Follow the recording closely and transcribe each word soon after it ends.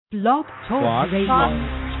Blog Talk Radio.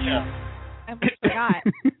 I forgot.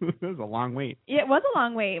 That was a long wait. It was a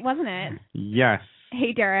long wait, wasn't it? Yes.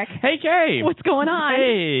 Hey, Dereck. Hey, Kay. What's going on?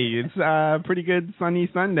 Hey, it's a pretty good sunny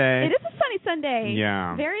Sunday. It is a sunny Sunday.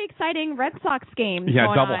 Yeah. Very exciting Red Sox games Yeah,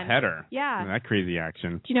 going double on. header. Yeah. That crazy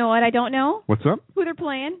action. Do you know what I don't know? What's up? Who they're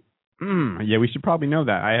playing? Yeah, we should probably know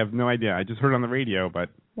that. I have no idea. I just heard it on the radio, but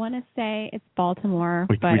Want to say it's Baltimore,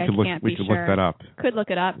 we but I could can't we be could sure. look that up. Could look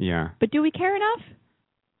it up. Yeah. But do we care enough?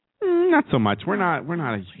 Not so much. We're not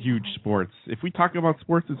a huge sports. If we talk about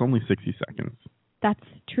sports, it's only 60 seconds. That's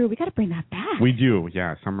true. We got to bring that back. We do.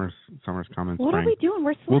 Yeah, summer's coming. What spring. are we doing?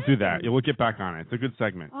 We're We'll do that. We'll get back on it. It's a good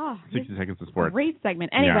segment. Oh, 60 seconds of sports. Great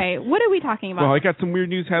segment. Anyway, What are we talking about? Well, I got some weird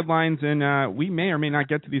news headlines, and we may or may not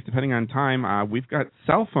get to these depending on time. We've got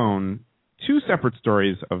two separate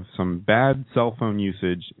stories of some bad cell phone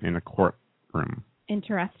usage in a courtroom.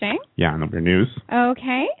 Interesting. Yeah, in the weird news.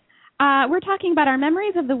 Okay. We're talking about our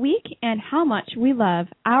memories of the week and how much we love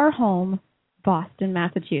our home, Boston,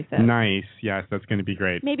 Massachusetts. Nice. Yes, that's going to be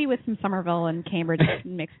great. Maybe with some Somerville and Cambridge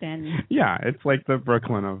mixed in. Yeah, it's like the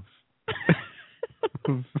Brooklyn of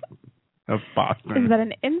Boston. Is that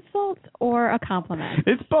an insult or a compliment?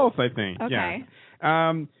 It's both, I think. Okay.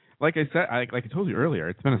 Yeah. Like I said, like I told you earlier,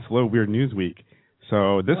 it's been a slow, weird news week.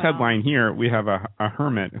 So this headline here, we have a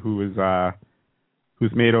hermit who's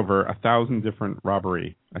made over 1,000 different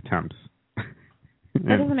robbery attempts.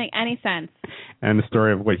 That doesn't make any sense. And the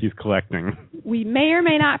story of what he's collecting. We may or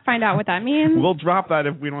may not find out what that means. We'll drop that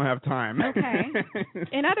if we don't have time. Okay.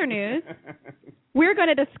 In other news, we're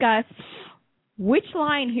going to discuss which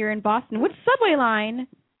line here in Boston, which subway line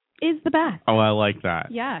is the best. Oh, I like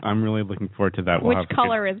that. Yeah. I'm really looking forward to that. Which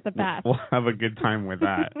color is the best? We'll have a good time with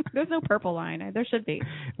that. There's no purple line. There should be.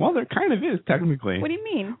 Well, there kind of is, technically. What do you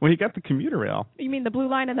mean? Well, you got the commuter rail. You mean the blue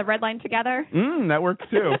line and the red line together? That works,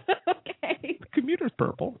 too. Okay. The commuter's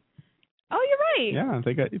purple. Oh, you're right. Yeah,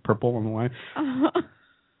 they got purple on the line.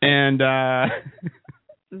 And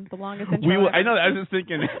this is the longest intro. I know. I was just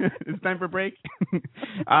thinking, it's time for a break.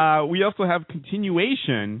 We also have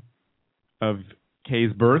continuation of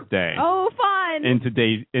Kay's birthday. Oh, fun! Into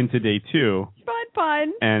day 2.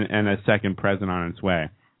 Fun. And a second present on its way.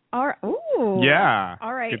 All right. Ooh. Yeah.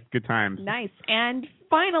 All right. Good times. Nice. And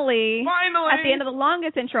finally, at the end of the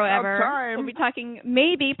longest intro ever, we'll be talking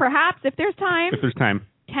perhaps, if there's time,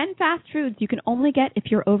 10 fast foods you can only get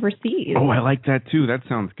if you're overseas. Oh, I like that, too. That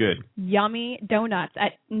sounds good. Yummy donuts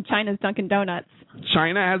at China's Dunkin' Donuts.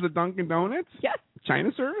 China has a Dunkin' Donuts? Yes.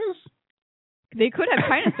 China service? They could have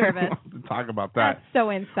China service. We'll talk about that. That's so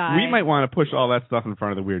inside. We might want to push all that stuff in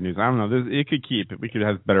front of the weird news. I don't know. It could keep. We could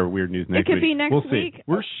have better weird news next week. It could be next week. week.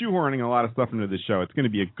 We're shoehorning a lot of stuff into the show. It's going to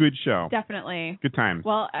be a good show. Definitely. Good times.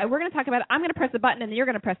 Well, we're going to talk about it. I'm going to press the button, and you're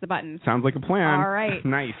going to press the button. Sounds like a plan. All right.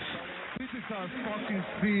 Nice. This is our fucking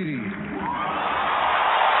city.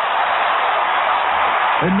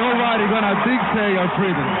 And nobody gonna dictate your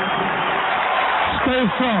freedom. Stay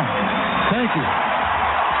strong. Thank you.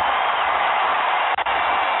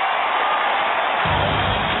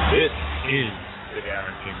 This is the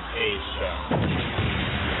Dereck and Kay Show.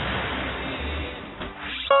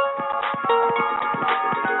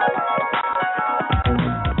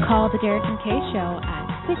 Call the Dereck and Kay Show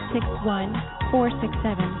at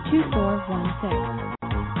 661-467-2416.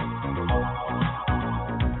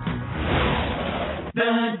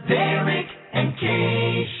 The Dereck and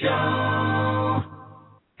Kay Show.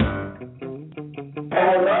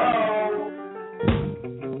 Hello.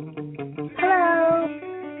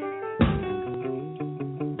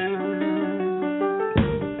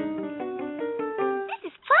 This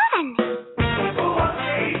is fun.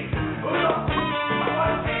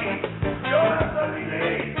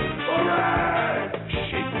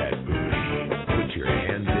 Shake that booty. Put your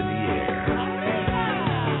hands in the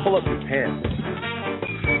air. Pull up your pants.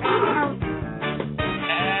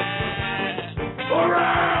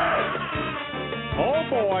 Oh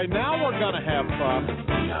boy, now we're gonna have fun.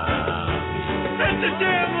 That's the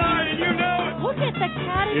damn line, you know it. Look at the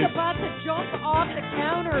cat is about to jump off the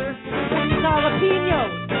counter with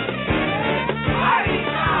jalapenos.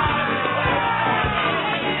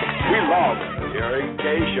 We love the Dereck and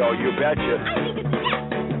Kay Show, you betcha.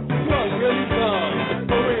 You are really fun.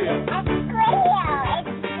 For real.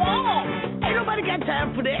 Ain't nobody got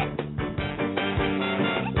time for that.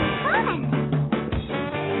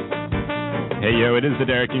 Hey, yo, it is the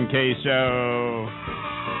Dereck and Kay Show.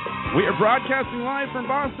 We are broadcasting live from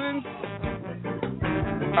Boston.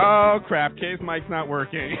 Oh, crap. Kay's mic's not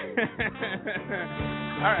working.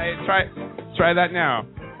 All right, try that now.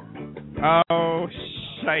 Oh,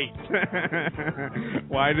 shite.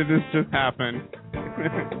 Why did this just happen?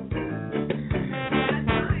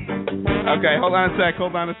 Okay, hold on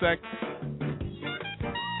a sec.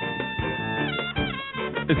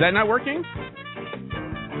 Is that not working?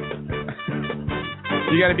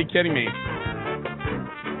 You gotta be kidding me.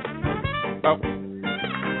 Oh.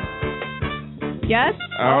 Yes?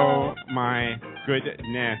 Oh my goodness. Do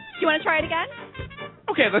you want to try it again?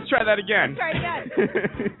 Okay, let's try that again. Try it again.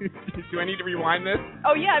 Do I need to rewind this?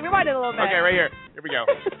 Oh, yeah, rewind it a little bit. Okay, right here. Here we go.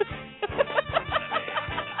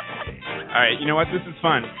 All right, you know what? This is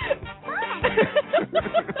fun.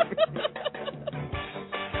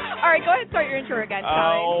 All right, go ahead and start your intro again,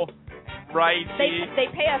 Oh, right. They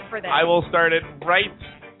pay us for this. I will start it right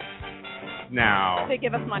now. They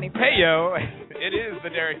give us money for Hey, yo. It is the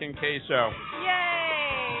Dereck and Kay Show. Yay!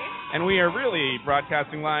 And we are really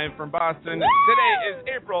broadcasting live from Boston. Woo! Today is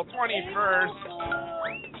April 21st.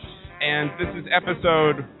 And this is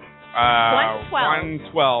episode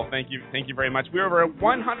 112. Thank you very much. We're over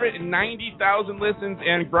 190,000 listens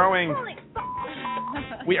and growing.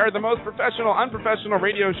 We are the most professional, unprofessional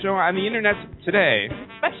radio show on the internet today.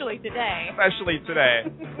 Especially today.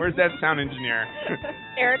 Where's that sound engineer?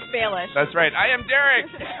 Eric Baelish. That's right. I am Dereck.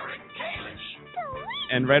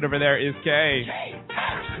 And right over there is Kay.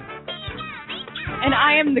 And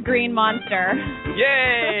I am the green monster.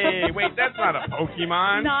 Yay! Wait, that's not a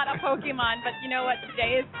Pokemon. Not a Pokemon, but you know what?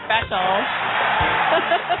 Today is special.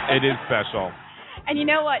 It is special. And you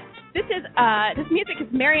know what? This music is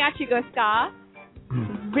Mariachi Go Ska.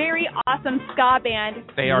 Very awesome ska band.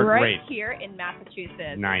 They are right great. Here in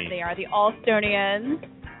Massachusetts. Nice. They are the Allstonians.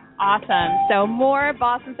 Awesome. So more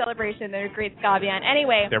Boston celebration. They're a great ska band.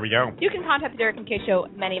 Anyway. There we go. You can contact the Dereck and Kay Show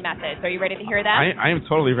many methods. Are you ready to hear that? I am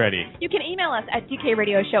totally ready. You can email us at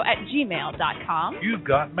dkradioshow@gmail.com. You've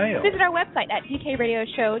got mail. Visit our website at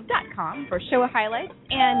dkradioshow.com for show highlights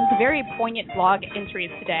and very poignant blog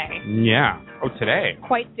entries today. Yeah. Oh, today.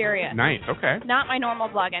 Quite serious. Nice. Okay. Not my normal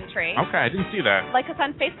blog entry. Okay, I didn't see that. Like us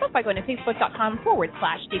on Facebook by going to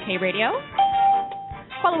facebook.com/DKRadio.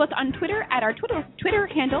 Follow us on Twitter at our Twitter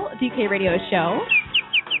handle, DK Radio Show.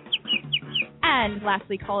 And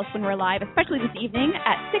lastly, call us when we're live, especially this evening,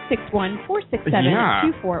 at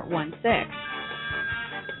 661-467-2416.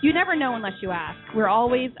 You never know unless you ask. We're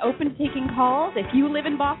always open to taking calls. If you live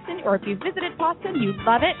in Boston or if you visited Boston, you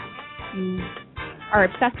love it, you are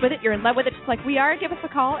obsessed with it, you're in love with it just like we are, give us a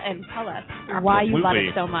call and tell us why you love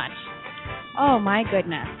it so much. Oh, my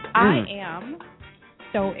goodness. I am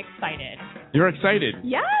so excited. You're excited?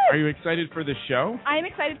 Yes. Are you excited for the show? I am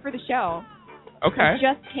excited for the show. Okay. I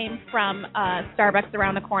just came from Starbucks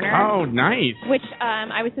around the corner. Oh, nice. Which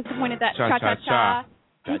I was disappointed that Cha-cha-cha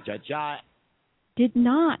did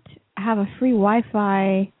not have a free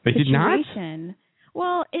Wi-Fi They situation. did not?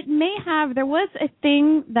 Well, it may have. There was a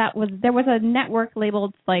thing there was a network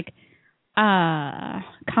labeled like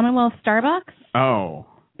Commonwealth Starbucks. Oh.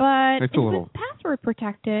 But it was password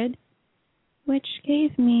protected, which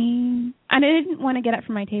gave me... And I didn't want to get up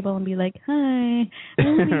from my table and be like, hi,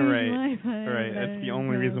 Right. Right. That's the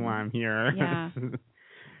only reason why I'm here. Yeah.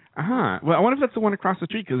 Well, I wonder if that's the one across the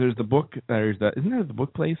street, because there's the book... isn't there the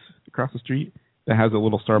book place across the street that has a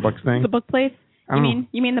little Starbucks thing? The book place? You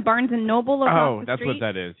mean the Barnes & Noble across the street? Oh, that's what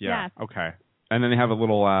that is. Yeah. Yes. Okay. And then they have a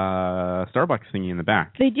little Starbucks thingy in the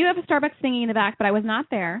back. They do have a Starbucks thingy in the back, but I was not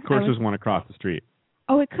there. Of course, there's one across the street.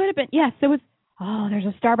 Oh, it could have been. Yes, there was... Oh, there's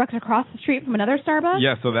a Starbucks across the street from another Starbucks?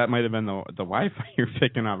 Yeah, so that might have been the Wi-Fi you're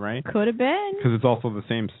picking up, right? Could have been. Because it's also the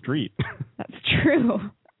same street. That's true.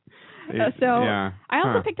 Yeah. I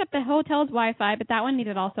also picked up the hotel's Wi-Fi, but that one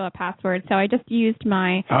needed also a password, so I just used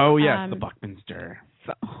my... Oh, yes, the Buckminster.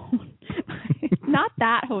 Not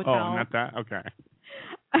that hotel. Oh, not that? Okay.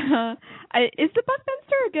 Is the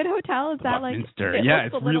Buckminster a good hotel? Is that Buckminster. Yeah,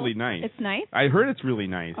 it's really nice. It's nice? I heard it's really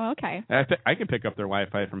nice. Oh, okay. I can pick up their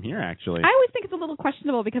Wi-Fi from here, actually. I always think it's a little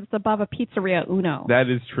questionable because it's above a Pizzeria Uno. That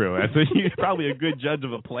is true. You're probably a good judge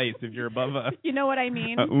of a place if you're above a... You know what I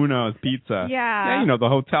mean? Uno's Pizza. Yeah. Yeah, the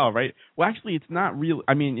hotel, right? Well, actually, it's not real.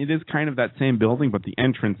 I mean, it is kind of that same building, but the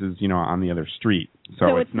entrance is, on the other street.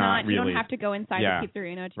 So it's not really... You don't have to go inside the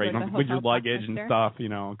Pizzeria Uno to go to the hotel. With your luggage and stuff,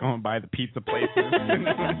 going by the pizza places.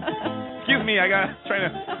 Excuse me, I got trying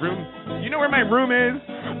to room. You know where my room is?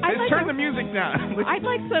 Turn the music down. I'd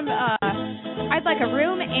like a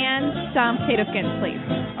room and some potato skins, please.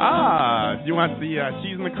 Do you want the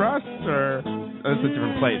cheese and the crust, or it's a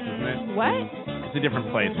different place, isn't it? What? It's a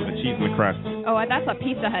different place with the cheese and the crust. Oh, that's a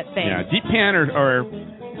Pizza Hut thing. Yeah, deep pan or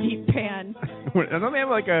deep pan. Don't they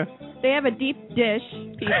have like a? They have a deep dish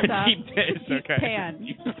pizza. Deep dish. Deep Okay. pan.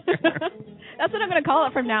 That's what I'm going to call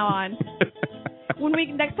it from now on.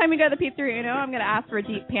 Next time we go to the Pizzeria, I'm going to ask for a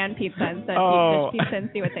deep pan pizza instead of deep dish pizza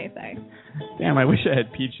and see what they say. Damn, I wish I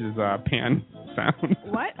had Peach's pan sound.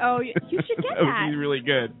 What? Oh, you should get That that. would be really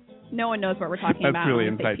good. No one knows what we're talking That's about. really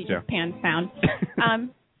when we say inside Peter's joke. Pan sound.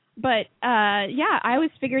 But yeah, I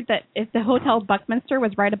always figured that if the Hotel Buckminster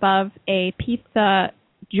was right above a pizza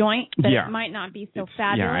joint, that it might not be so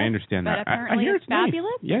fabulous. Yeah, I understand that. But apparently I hear it's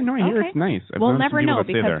fabulous. Nice. Yeah, no, I hear it's nice. We'll never know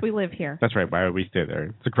because we live here. That's right. Why would we stay there?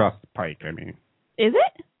 It's across the pike. I mean, is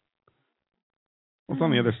it? Well, it's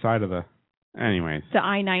on the other side of the. Anyways. The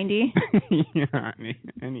I-90. Yeah.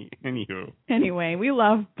 Anywho. Anyway, we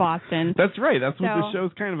love Boston. That's right. That's what the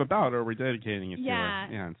show's kind of about, or we're dedicating it to it. Yeah,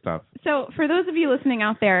 and stuff. So for those of you listening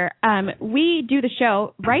out there, we do the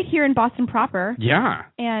show right here in Boston proper. Yeah.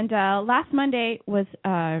 And last Monday was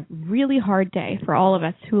a really hard day for all of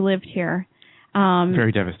us who lived here.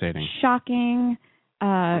 Very devastating. Shocking.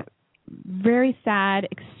 Very sad.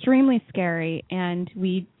 Extremely scary. And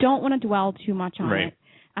we don't want to dwell too much on it.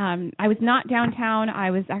 I was not downtown. I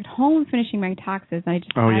was at home finishing my taxes. I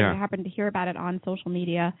happened to hear about it on social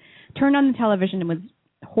media. Turned on the television and was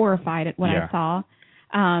horrified at what I saw.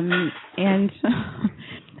 And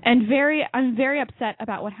I'm very upset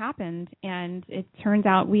about what happened. And it turns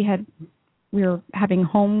out we were having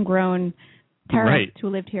homegrown terrorists who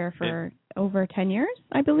lived here for over 10 years,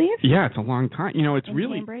 I believe. Yeah, it's a long time. You know, it's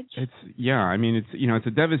really Cambridge. I mean, it's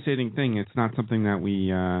a devastating thing. It's not something that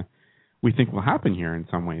we think will happen here in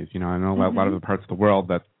some ways. You know, I know a lot of the parts of the world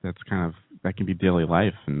that can be daily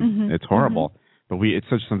life, and it's horrible. But it's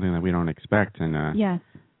such something that we don't expect. And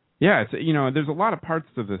it's there's a lot of parts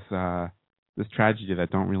to this tragedy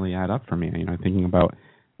that don't really add up for me. You know, thinking about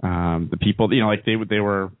the people. You know, like they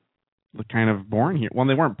were kind of born here. Well,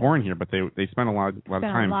 they weren't born here, but they spent a lot of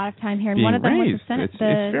time here. And one of them was a Senate. It's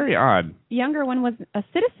very odd. The younger one was a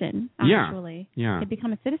citizen, actually. Yeah. He'd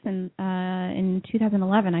become a citizen in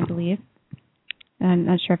 2011, I believe. I'm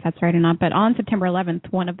not sure if that's right or not, but on September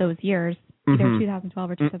 11th, one of those years, either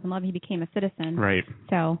 2012 or 2011, he became a citizen. Right.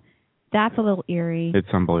 So that's a little eerie. It's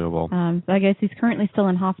unbelievable. So I guess he's currently still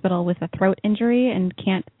in hospital with a throat injury and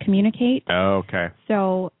can't communicate. Oh, okay.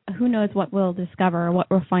 So who knows what we'll discover or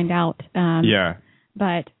what we'll find out.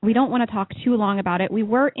 But we don't want to talk too long about it. We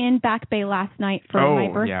were in Back Bay last night for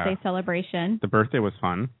my birthday celebration. The birthday was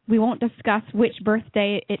fun. We won't discuss which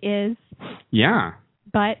birthday it is. Yeah.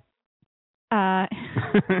 But okay.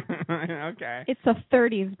 It's a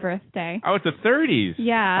 30s birthday. Oh, it's a 30s.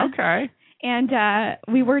 Yeah. Okay. And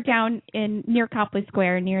we were down near Copley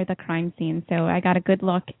Square, near the crime scene, so I got a good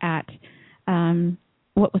look at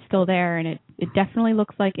what was still there, and it definitely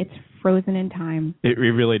looks like it's frozen in time. It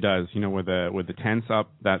really does. You know, with the tents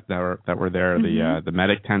up that were there, the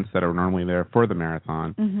medic tents that are normally there for the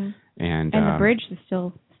marathon, and the bridge is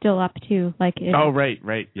still up too. Like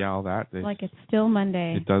right, yeah, all that. It's still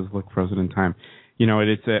Monday. It does look frozen in time. You know,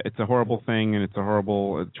 it's a horrible thing, and it's a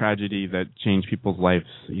horrible tragedy that changed people's lives,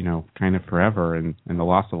 you know, kind of forever, and the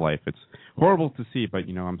loss of life. It's horrible to see, but,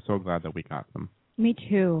 you know, I'm so glad that we got them. Me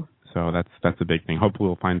too. So that's a big thing. Hopefully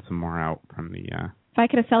we'll find some more out from the... If I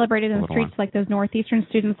could have celebrated in the streets like those Northeastern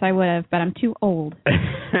students, I would have, but I'm too old.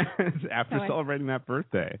 After celebrating that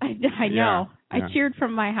birthday. I know. I cheered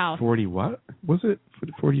from my house. 40 what? Was it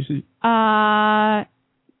 40? I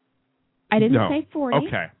didn't say 40.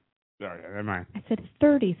 Okay. Sorry, never mind. I said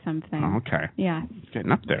 30-something. Oh, okay. Yeah. It's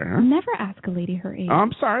getting up there, huh? Never ask a lady her age. Oh,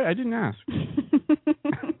 I'm sorry. I didn't ask.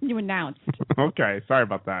 You announced. Okay. Sorry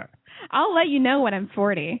about that. I'll let you know when I'm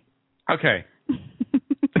 40. Okay.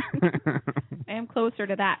 I am closer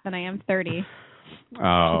to that than I am 30.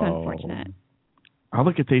 Oh. Which is unfortunate. Oh,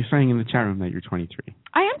 look at they saying in the chat room that you're 23.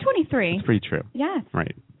 I am 23. It's pretty true. Yes.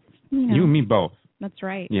 Right. You and me both. That's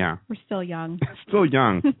right. Yeah. We're still young. Still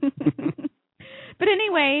young. But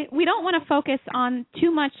anyway, we don't want to focus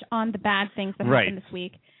too much on the bad things that happened this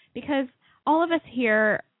week, because all of us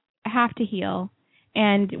here have to heal.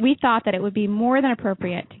 And we thought that it would be more than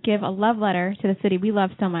appropriate to give a love letter to the city we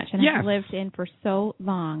love so much and have lived in for so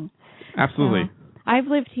long. Absolutely. I've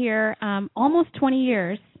lived here almost 20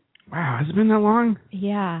 years. Wow, has it been that long?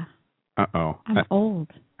 Yeah. Uh-oh. I'm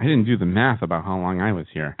old. I didn't do the math about how long I was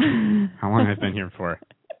here. How long I've been here for.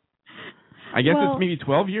 I guess it's maybe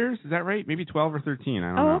 12 years. Is that right? Maybe 12 or 13. I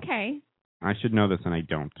don't know. Oh, okay. I should know this, and I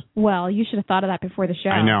don't. Well, you should have thought of that before the show.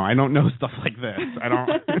 I know. I don't know stuff like this. I don't.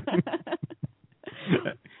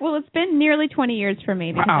 Well, it's been nearly 20 years for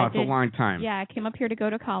me. Wow, it's a long time. Yeah, I came up here to go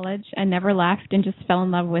to college and never left and just fell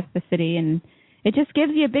in love with the city. And it just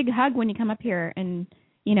gives you a big hug when you come up here. And,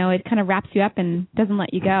 you know, it kind of wraps you up and doesn't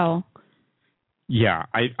let you go. Yeah,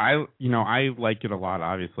 I like it a lot.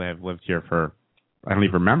 Obviously, I've lived here for, I don't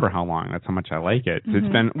even remember how long. That's how much I like it. Mm-hmm.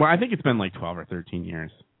 It's been, I think it's been like 12 or 13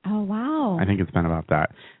 years. Oh, wow. I think it's been about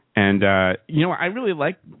that. And I really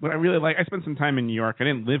like what I really like. I spent some time in New York. I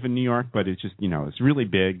didn't live in New York, but it's just it's really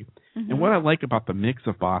big. And what I like about the mix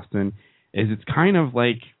of Boston is it's kind of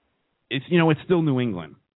like it's still New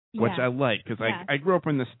England, which I like because I grew up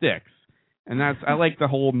in the sticks, and I like the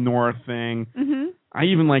whole north thing. I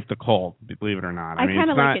even like the cold, believe it or not. I kind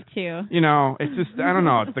of like it too. It's just I don't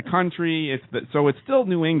know. It's the country. So it's still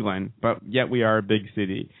New England, but yet we are a big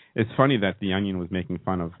city. It's funny that the Onion was making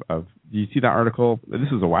fun of. Do you see that article? This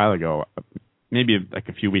was a while ago, maybe like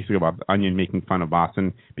a few weeks ago, about the Onion making fun of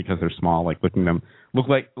Boston because they're small. Like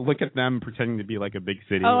look at them pretending to be like a big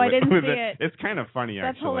city. Oh, I didn't see it. It's kind of funny.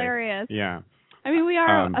 That's actually. hilarious. Yeah. I mean, we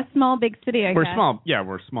are a small, big city, I guess. We're small. Yeah,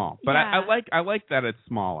 we're small. But I like that it's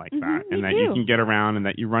small like that, and that you can get around, and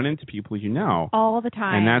that you run into people all the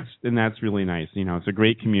time. And that's really nice. It's a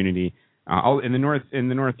great community. In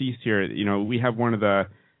the Northeast here, we have one of the.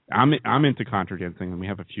 I'm into contra dancing, and we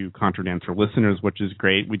have a few contra dancer listeners, which is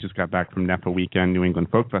great. We just got back from NEFA Weekend, New England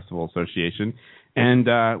Folk Festival Association, and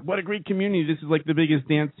what a great community! This is like the biggest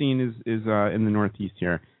dance scene is in the Northeast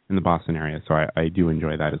here. In the Boston area, so I do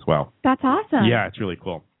enjoy that as well. That's awesome. Yeah, it's really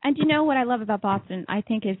cool. And what I love about Boston, I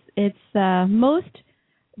think it's the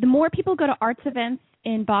more people go to arts events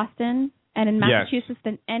in Boston and in Massachusetts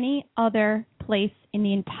than any other place in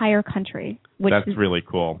the entire country. That's really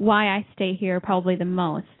cool. Why I stay here probably the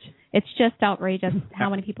most. It's just outrageous how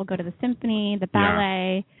many people go to the symphony, the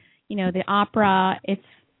ballet, the opera. It's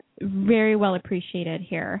very well appreciated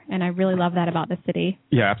here, and I really love that about the city.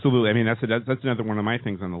 Yeah, absolutely. I mean, that's another one of my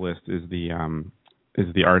things on the list is the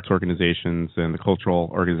arts organizations and the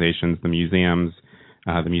cultural organizations, the museums,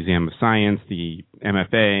 the Museum of Science, the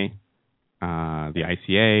MFA, the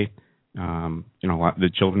ICA, the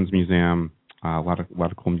Children's Museum. A lot of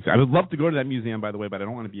cool museums. I would love to go to that museum, by the way, but I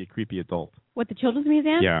don't want to be a creepy adult. What, the Children's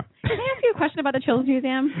Museum? Yeah. Can I ask you a question about the Children's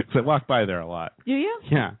Museum? So I walk by there a lot. Do you?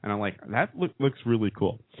 Yeah, and I'm like, that looks really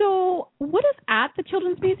cool. So what is at the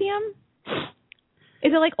Children's Museum?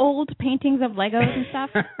 Is it like old paintings of Legos and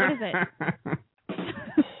stuff? What is it?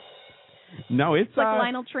 No, it's like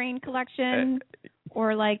Lionel Train collection,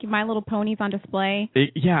 or like My Little Ponies on display.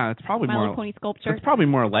 It's probably My Little Pony sculpture. It's probably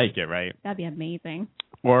more like it, right? That'd be amazing.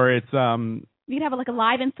 Or it's you'd have like a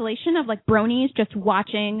live installation of like bronies just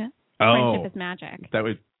watching Friendship is Magic. That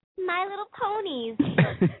would My Little Ponies.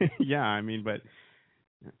 Yeah, I mean, but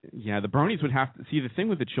the bronies would have to see the thing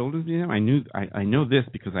with the Children's Museum. I know this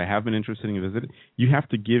because I have been interested in visiting. You have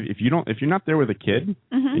to give if you're not there with a kid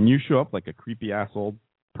and you show up like a creepy ass old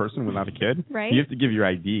person without a kid, right? You have to give your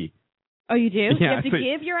ID. Oh, you do? Yeah, you have to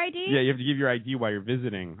give your ID? Yeah, you have to give your ID while you're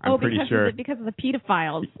visiting. I'm pretty sure. Because of the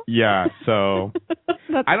pedophiles. Yeah, so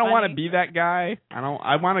I don't want to be that guy.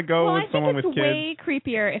 I want to go with someone with kids. Well, I think it's way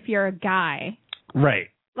creepier if you're a guy. Right.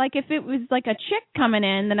 Like if it was like a chick coming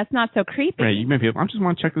in, then it's not so creepy. Right. You might be. I just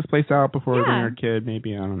want to check this place out before we bring our kid.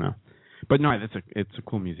 Maybe, I don't know. But no, it's a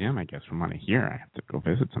cool museum, I guess. From what I hear, I have to go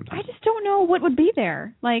visit sometime. I just don't know what would be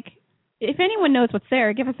there. Like, if anyone knows what's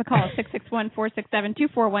there, give us a call,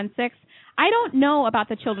 661-467-2416. I don't know about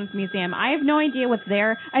the Children's Museum. I have no idea what's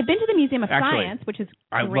there. I've been to the Museum of Science, which is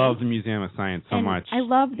great. I love the Museum of Science so much. I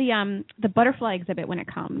love the butterfly exhibit when it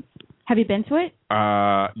comes. Have you been to it? No,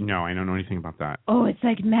 I don't know anything about that. Oh, it's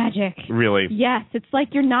like magic. Really? Yes, it's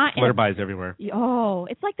like you're not... Flutterbys everywhere. Oh,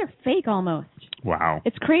 it's like they're fake almost. Wow.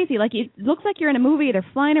 It's crazy. Like, it looks like you're in a movie. They're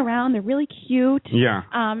flying around. They're really cute. Yeah.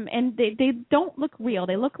 And they don't look real.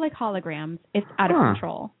 They look like holograms. It's out of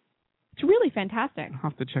control. It's really fantastic. I'll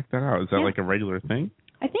have to check that out. Is that like a regular thing?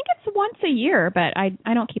 I think it's once a year, but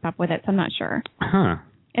I don't keep up with it, so I'm not sure. Huh.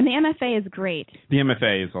 And the MFA is great. The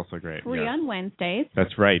MFA is also great. Free on Wednesdays.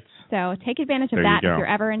 That's right. So take advantage of that if you're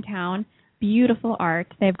ever in town. Beautiful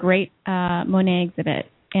art. They have great Monet exhibit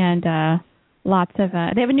and lots of.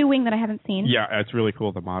 They have a new wing that I haven't seen. Yeah, it's really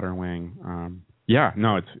cool. The modern wing.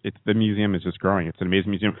 It's the museum is just growing. It's an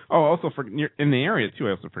amazing museum. Oh, also in the area too.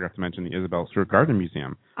 I also forgot to mention the Isabel Stewart Garden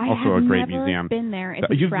Museum. Also a great museum. I've never been there.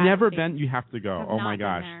 You've never been? You have to go. Oh my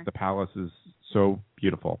gosh, the palace is so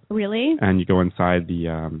beautiful. Really? And you go inside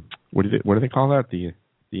the what do they call that? The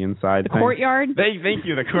inside. The courtyard. Thank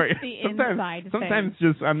you. The courtyard. The inside. Sometimes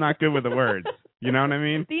just I'm not good with the words. You know what I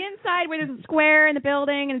mean? The inside where there's a square in the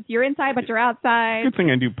building and you're inside but you're outside. Good thing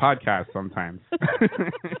I do podcasts sometimes.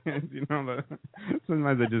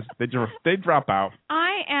 Sometimes they drop out.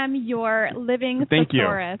 I am your living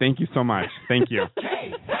thesaurus. Thank you so much. Thank you.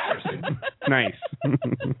 Nice.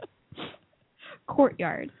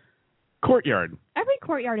 Courtyard. Every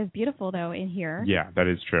courtyard is beautiful, though, in here. Yeah, that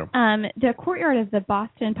is true. The courtyard of the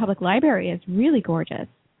Boston Public Library is really gorgeous,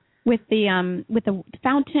 with the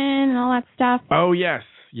fountain and all that stuff. Oh yes.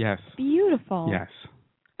 Beautiful. Yes.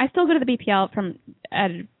 I still go to the BPL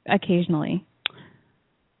occasionally.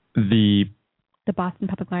 The Boston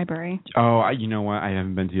Public Library. Oh, you know what? I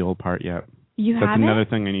haven't been to the old part yet. You haven't? That's another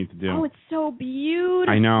thing I need to do. Oh, it's so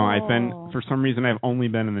beautiful. I know. For some reason, I've only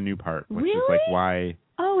been in the new part, which is like why.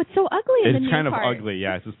 Oh, it's so ugly in the new part. It's kind of ugly,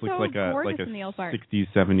 yeah. It just looks like a 60s,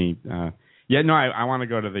 70s. Yeah, no, I want to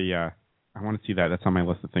go to the. I want to see that. That's on my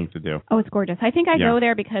list of things to do. Oh, it's gorgeous. I think I go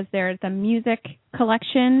there because there's the music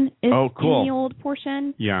collection is in the old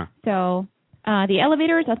portion. Yeah. So the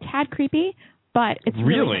elevator is a tad creepy, but it's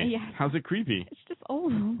really. Yeah. How's it creepy? It's just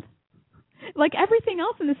old. Like everything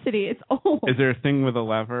else in the city, it's old. Is there a thing with a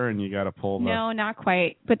lever and you got to pull the... No, not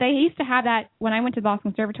quite. But they used to have that when I went to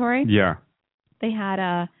Boston Conservatory. Yeah. They had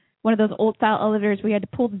one of those old-style elevators where you had to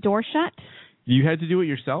pull the door shut. You had to do it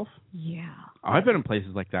yourself? Yeah. Oh, I've been in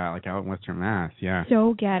places like that, like out in Western Mass, yeah.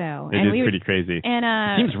 So ghetto. It is pretty crazy.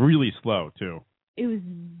 And it seems really slow, too. It was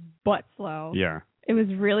butt slow. Yeah. It was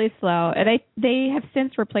really slow. And they have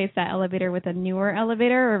since replaced that elevator with a newer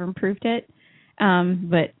elevator or improved it.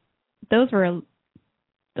 But those were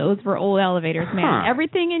old elevators, man.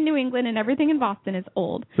 Everything in New England and everything in Boston is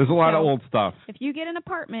old. There's a lot of old stuff. If you get an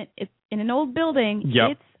apartment, it's in an old building,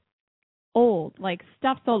 it's old. Like,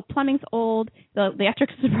 stuff's old. Plumbing's old. The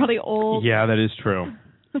electrics is probably old. Yeah, that is true.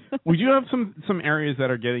 We do have some areas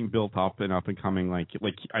that are getting built up and coming. Like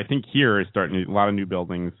I think here is starting. A lot of new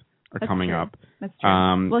buildings are coming up. That's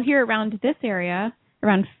true. Well, here around this area,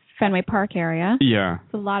 around Fenway Park area. Yeah.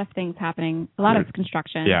 There's a lot of things happening. A lot of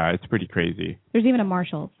construction. Yeah, it's pretty crazy. There's even a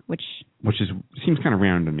Marshall's, which seems kind of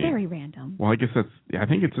random to me. Very random. Well, I guess I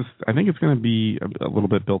think it's going to be a little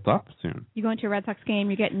bit built up soon. You go into a Red Sox game,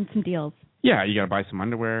 you're getting some deals. Yeah, you got to buy some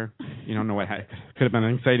underwear. You don't know what could have been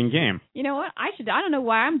an exciting game. You know what? I don't know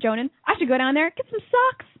why I'm joning. I should go down there, get some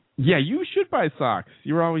socks. Yeah, you should buy socks.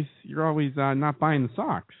 You're always not buying the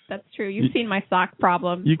socks. That's true. You've seen my sock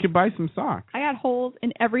problem. You could buy some socks. I got holes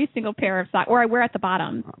in every single pair of socks, or I wear at the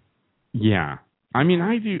bottom. Yeah, I mean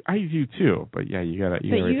I do too. But yeah, you gotta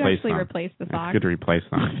replace them. But you actually replace the socks. It's good to replace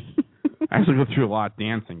them. I actually go through a lot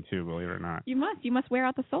dancing too, believe it or not. You must wear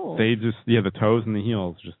out the soles. They just the toes and the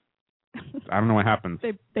heels just. I don't know what happens.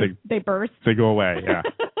 They burst. They go away. Yeah,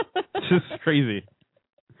 it's just crazy.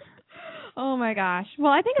 Oh, my gosh.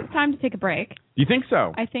 Well, I think it's time to take a break. You think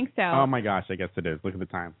so? I think so. Oh, my gosh. I guess it is. Look at the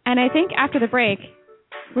time. And I think after the break,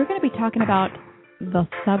 we're going to be talking about the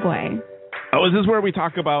subway. Oh, is this where we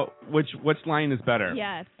talk about which line is better?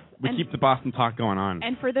 Yes. We keep the Boston talk going on.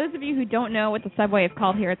 And for those of you who don't know what the subway is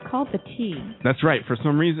called here, it's called the T. That's right. For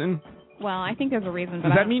some reason. Well, I think there's a reason.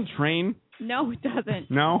 Does that mean train? No, it doesn't.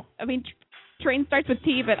 No? I mean, train starts with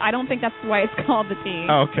T, but I don't think that's why it's called the T.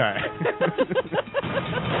 Okay.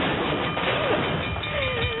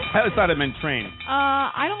 I always thought it meant train.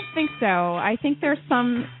 I don't think so. I think there's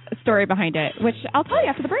some story behind it, which I'll tell you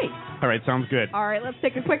after the break. All right, sounds good. All right, let's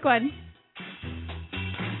take a quick one.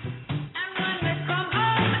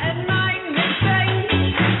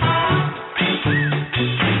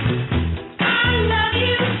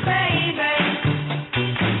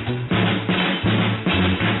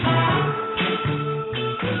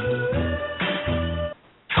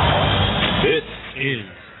 This is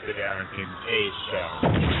the Dereck and Kay Show.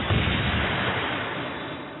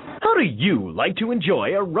 How do you like to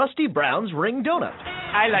enjoy a Rusty Brown's ring donut?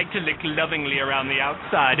 I like to lick lovingly around the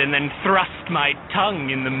outside and then thrust my tongue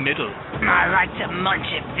in the middle. I like to munch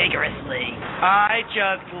it vigorously. I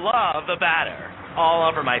just love the batter all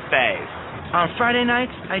over my face. On Friday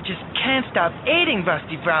nights, I just can't stop eating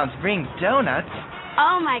Rusty Brown's ring donuts.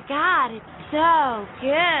 Oh my God, it's so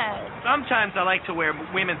good. Sometimes I like to wear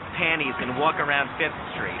women's panties and walk around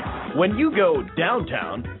 5th Street. When you go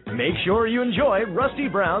downtown, make sure you enjoy Rusty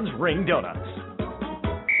Brown's ring donuts.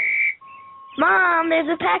 Mom, there's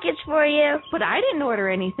a package for you. But I didn't order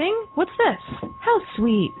anything. What's this? How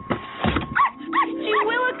sweet. Gee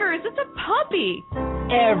willikers, it's a puppy.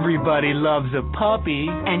 Everybody loves a puppy.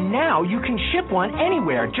 And now you can ship one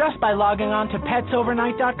anywhere just by logging on to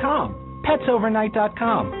petsovernight.com.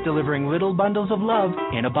 Petsovernight.com, delivering little bundles of love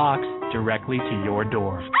in a box directly to your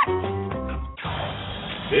door.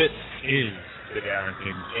 This is the Dereck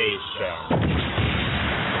and Kay Show.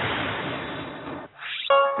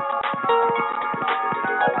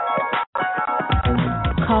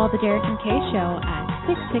 Call the Dereck and Kay Show at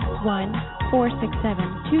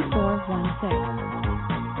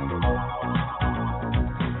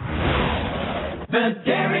 661-467-2416. The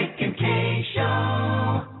Dereck and Kay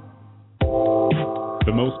Show.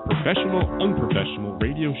 The most professional, unprofessional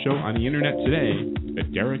radio show on the internet today, the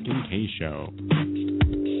Dereck and Kay Show.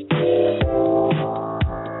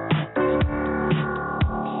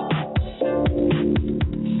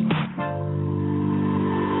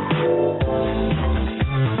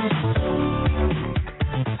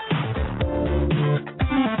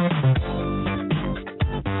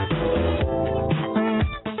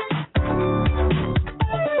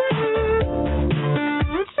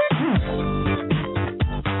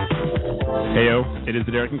 It is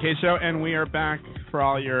the Dereck and Kay Show, and we are back for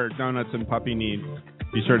all your donuts and puppy needs.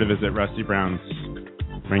 Be sure to visit Rusty Brown's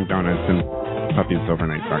Ring Donuts and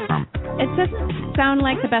puppiesovernight.com. It doesn't sound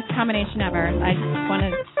like the best combination ever. I just want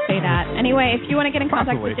to say that. Anyway, if you want to get in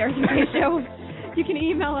contact with Dereck and Kay Show, you can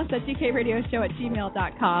email us at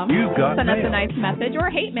dkradioshow@gmail.com. Send us a nice message or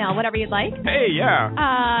hate mail, whatever you'd like. Hey,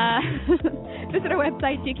 yeah. Visit our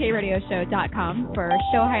website, dkradioshow.com, for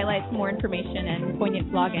show highlights, more information, and poignant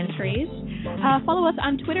blog entries. Follow us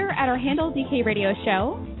on Twitter at our handle,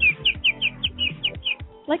 dkradioshow.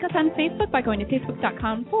 Like us on Facebook by going to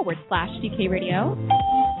facebook.com/dkradio.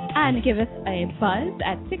 And give us a buzz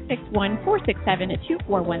at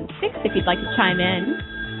 661-467-2416 if you'd like to chime in.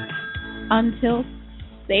 Until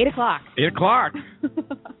 8 o'clock. 8 o'clock.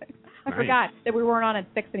 I forgot that we weren't on at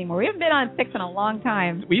 6 anymore. We haven't been on at 6 in a long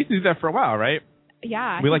time. We used to do that for a while, right?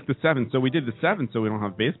 Yeah. We like the 7, so we did the 7 so we don't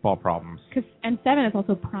have baseball problems. And 7 is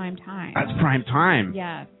also prime time. That's prime time.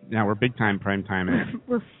 Yeah. Yeah, we're big time prime time.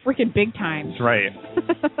 We're freaking big time. That's right.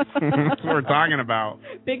 That's what we're talking about.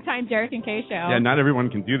 Big time Dereck and Kay Show. Yeah, not everyone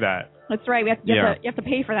can do that. That's right. You have to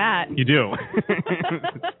pay for that. You do.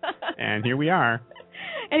 And here we are.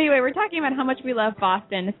 Anyway, we're talking about how much we love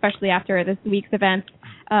Boston, especially after this week's events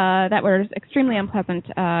that were extremely unpleasant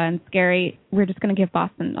and scary. We're just going to give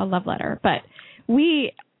Boston a love letter. But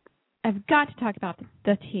we have got to talk about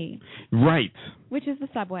the T. Right. Which is the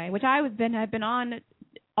subway, which I've been on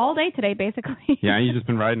all day today, basically. Yeah, you've just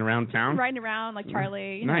been riding around town? Riding around like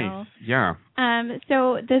Charlie. You nice. know. Yeah.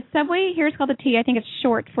 So the subway here is called the T. I think it's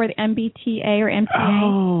short for the MBTA or MTA.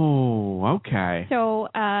 Oh, okay. So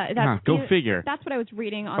that's go figure. That's what I was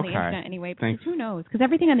reading on the internet anyway. Because Thanks. who knows? Because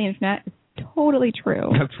everything on the internet is totally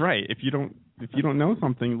true. That's right. If you don't know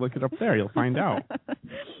something, look it up there. You'll find out.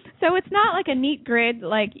 So it's not like a neat grid.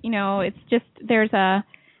 Like it's just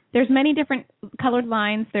there's many different colored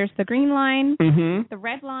lines. There's the green line, the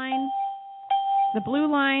red line, the blue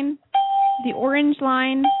line, the orange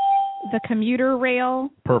line, the commuter rail.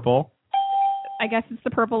 Purple. I guess it's the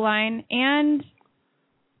purple line. And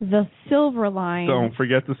the silver line. Don't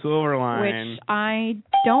forget the silver line. Which I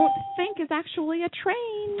don't think is actually a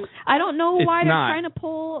train. I don't know why they're trying to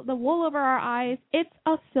pull the wool over our eyes. It's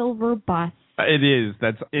a silver bus. It is.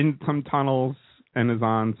 That's in some tunnels and is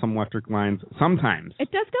on some electric lines sometimes.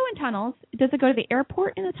 It does go in tunnels. Does it go to the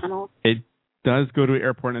airport in the tunnels? It does go to the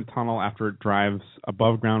airport in a tunnel after it drives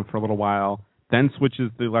above ground for a little while, then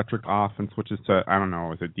switches the electric off and switches to, I don't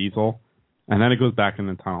know, is it diesel? And then it goes back in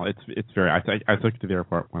the tunnel. It's very. I took it to the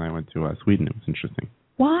airport when I went to Sweden. It was interesting.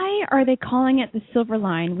 Why are they calling it the Silver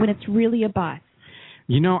Line when it's really a bus?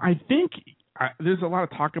 I think there's a lot of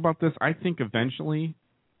talk about this. I think eventually,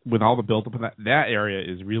 with all the buildup of that area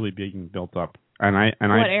is really being built up. And I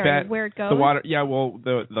area? bet Where it goes? The water. Yeah, well,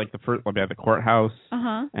 the first, the courthouse,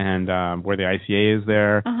 and where the ICA is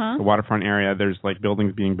there, the waterfront area. There's like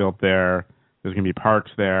buildings being built there. There's going to be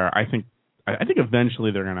parks there. I think eventually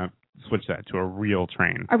they're going to switch that to a real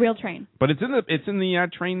train. A real train. But it's in the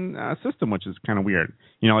train system, which is kind of weird.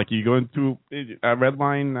 Like you go into a red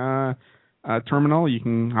line terminal, you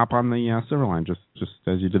can hop on the silver line just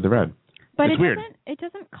as you did the red. But it's weird. It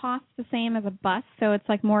doesn't cost the same as a bus, so it's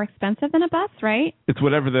like more expensive than a bus, right? It's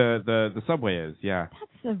whatever the subway is, yeah.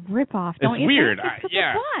 That's a ripoff, don't you weird. think? It's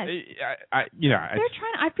yeah. a bus. I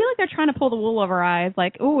feel like they're trying to pull the wool over our eyes,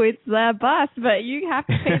 like, oh, it's the bus, but you have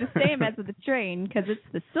to pay the same as the train because it's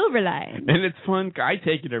the Silver Line. And it's fun. I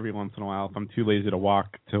take it every once in a while if I'm too lazy to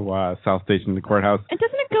walk to South Station, the courthouse. And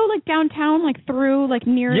doesn't it go like downtown, like through, like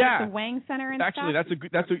near the Wang Center and Actually, stuff?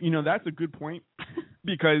 that's a good point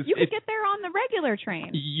because you could get there on the regular train.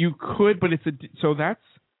 You could, but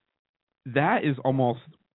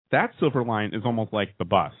that Silver Line is almost like the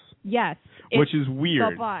bus. Yes, which is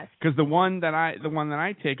weird. The bus. Because the one that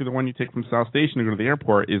I take, or the one you take from South Station to go to the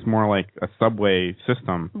airport, is more like a subway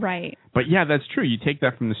system. Right. But yeah, that's true. You take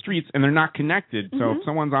that from the streets, and they're not connected. So if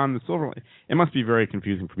someone's on the Silver Line, it must be very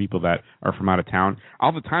confusing for people that are from out of town.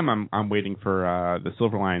 All the time, I'm waiting for the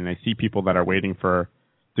Silver Line, and I see people that are waiting to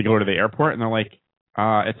go to the airport, and they're like,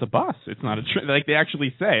 it's a bus. It's not a train. Like they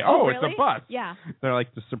actually say, really? It's a bus. Yeah. They're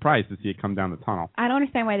like just surprised to see it come down the tunnel. I don't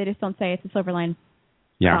understand why they just don't say it's a Silver Line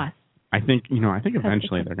bus. I think Because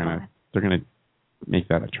eventually they're gonna make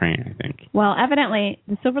that a train. I think. Well, evidently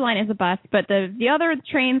the Silver Line is a bus, but the other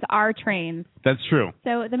trains are trains. That's true.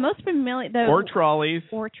 So the most familiar or trolleys.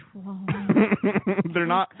 They're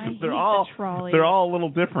not. They're all a little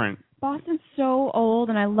different. Boston's so old,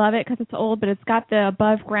 and I love it because it's old, but it's got the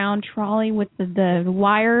above-ground trolley with the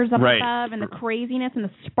wires up above and the craziness and the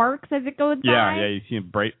sparks as it goes by. Yeah, you see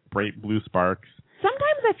bright blue sparks.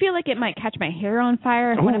 Sometimes I feel like it might catch my hair on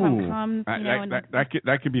fire if one of them comes.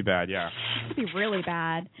 That could be bad. Yeah. It could be really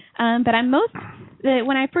bad. But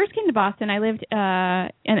when I first came to Boston, I lived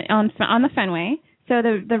on the Fenway. So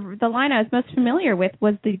the line I was most familiar with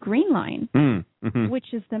was the Green Line,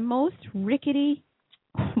 which is the most rickety,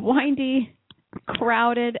 windy,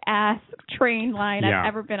 crowded ass train line I've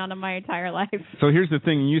ever been on in my entire life. So here's the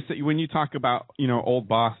thing: when you talk about old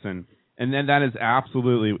Boston, and then that is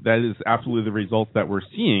absolutely the results that we're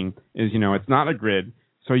seeing is it's not a grid.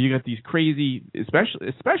 So you got these crazy,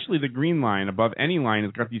 especially the Green Line above any line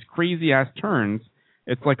has got these crazy ass turns.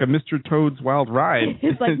 It's like a Mr. Toad's Wild Ride.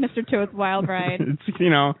 It's like Mr. Toad's Wild Ride. It's,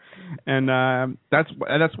 and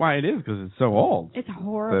that's why it is, because it's so old. It's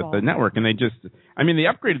horrible. The network, and they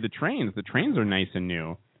upgraded the trains. The trains are nice and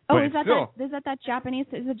new. Oh, is that Japanese?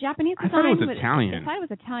 Is it Japanese design? I thought it was Italian. I thought it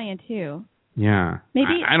was Italian too. Yeah.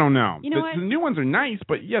 Maybe I don't know. You know what? The new ones are nice,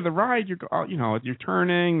 but the ride you're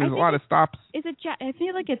turning. There's a lot of stops. Is it? I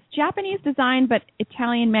feel like it's Japanese design but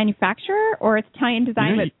Italian manufacturer, or it's Italian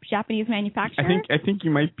design but Japanese manufacturer. I think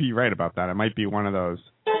you might be right about that. It might be one of those.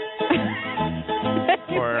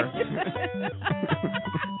 Or.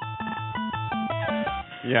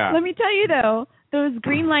 Yeah. Let me tell you though. Those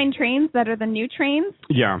Green Line trains that are the new trains.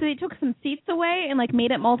 Yeah. So they took some seats away and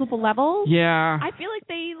made it multiple levels. Yeah. I feel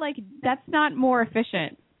like that's not more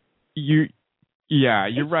efficient. You're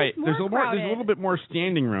right. There's a little bit more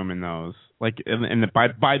standing room in those, by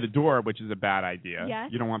the door, which is a bad idea. Yes.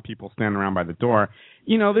 You don't want people standing around by the door.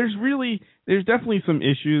 There's definitely some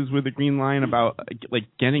issues with the Green Line about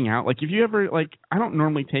getting out. If you ever I don't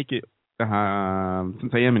normally take it since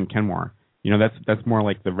I am in Kenmore. That's more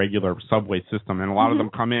like the regular subway system, and a lot of them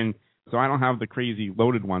come in, so I don't have the crazy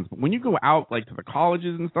loaded ones. But when you go out to the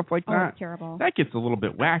colleges and stuff like that, it's terrible. That gets a little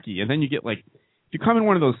bit wacky. And then you get if you come in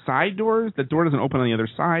one of those side doors, the door doesn't open on the other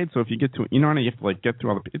side. So if you get to it, you have to get through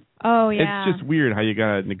all the. It's just weird how you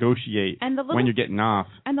gotta negotiate when you're getting off.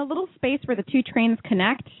 And the little space where the two trains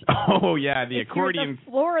connect. Oh yeah, the accordion.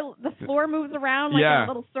 The floor moves around in a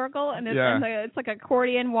little circle, and it's like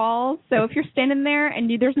accordion walls. So if you're standing there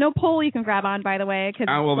and there's no pole you can grab on, by the way, because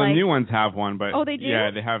the new ones have one, but they do.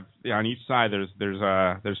 Yeah, they have. Yeah, on each side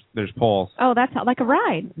there's poles. Oh, that's like a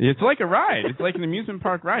ride. It's like a ride. It's like an amusement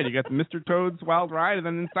park ride. You got the Mr. Toad's Wild Ride, and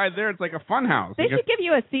then inside there it's like a fun house. They should give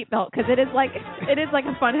you a seatbelt because it is like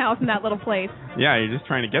a fun house in that little place. Yeah, you're just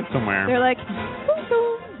trying to get somewhere. They're like,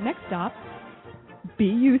 next stop,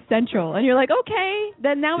 BU Central, and you're like, okay.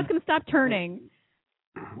 Then now it's going to stop turning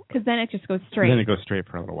because then it just goes straight. Then it goes straight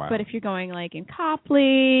for a little while. But if you're going in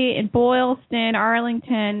Copley, in Boylston,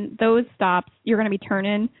 Arlington, those stops, you're going to be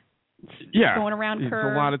turning. Yeah, going around curves.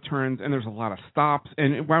 There's a lot of turns and there's a lot of stops.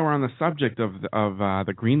 And while we're on the subject of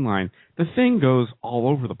the Green Line, the thing goes all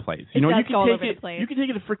over the place. You can take it. You can take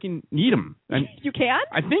it to freaking Needham. And you can?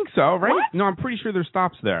 I think so, right? What? No, I'm pretty sure there's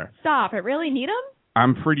stops there. Stop! It really Needham?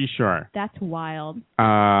 I'm pretty sure. That's wild. You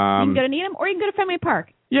can go to Needham or you can go to Fenway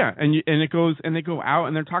Park. Yeah, and they go out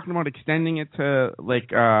and they're talking about extending it to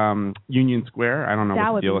Union Square. I don't know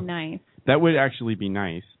what the deal is. That would be nice. That would actually be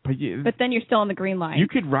nice, but then you're still on the Green Line. You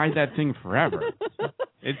could ride that thing forever.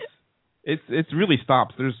 It's really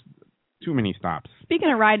stops. There's too many stops.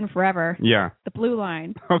 Speaking of riding forever, the Blue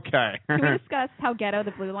Line. Okay. Can we discuss how ghetto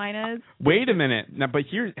the Blue Line is? Wait a minute. Now, but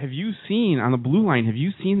have you seen on the Blue Line? Have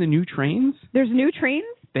you seen the new trains? There's new trains?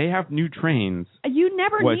 They have new trains. You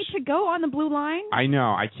never need to go on the Blue Line? I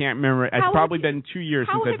know. I can't remember. It's probably been 2 years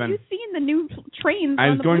since I've been. How have you seen the new trains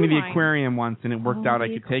I was going to the line? aquarium once, and it worked out. I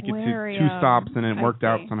could take it to 2 stops, and it worked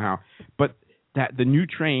out somehow. But the new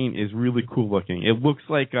train is really cool looking. It looks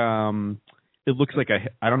like I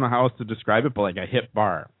don't know how else to describe it, but like a hip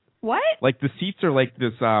bar. What? Like the seats are like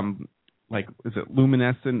this is it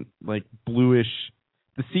luminescent, bluish.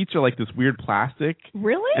 The seats are like this weird plastic.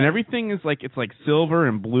 Really? And everything is it's silver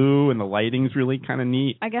and blue, and the lighting's really kind of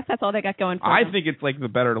neat. I guess that's all they got going for I them. think it's the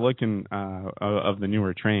better looking of the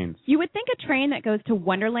newer trains. You would think a train that goes to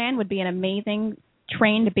Wonderland would be an amazing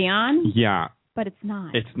train to be on. Yeah. But it's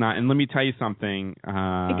not. It's not. And let me tell you something.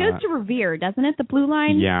 It goes to Revere, doesn't it, the Blue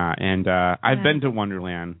Line? Yeah, and I've been to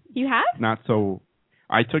Wonderland. You have? Not so...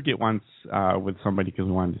 I took it once with somebody because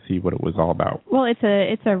we wanted to see what it was all about. Well, it's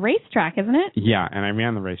a racetrack, isn't it? Yeah, and I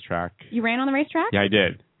ran the racetrack. You ran on the racetrack? Yeah, I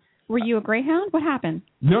did. Were you a greyhound? What happened?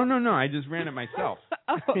 No. I just ran it myself.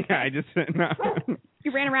 Oh, okay. Yeah, I just... No.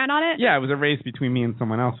 You ran around on it? Yeah, it was a race between me and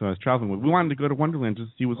someone else who I was traveling with. We wanted to go to Wonderland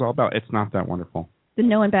just to see what it was all about. It's not that wonderful. Did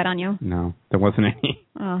no one bet on you? No, there wasn't any.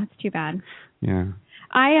 Oh, that's too bad. Yeah.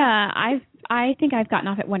 I think I've gotten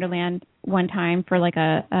off at Wonderland one time for like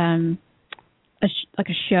a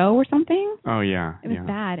show or something. Oh yeah. It was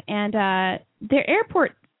bad, and their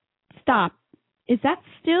airport stop Is that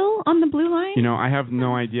still on the Blue Line? You know, I have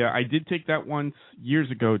no idea. I did take that once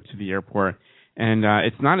years ago to the airport, and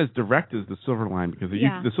it's not as direct as the Silver Line because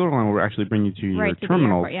the Silver Line will actually bring you to your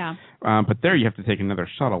terminals. The airport, but there you have to take another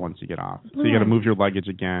shuttle once you get off. So you got to move your luggage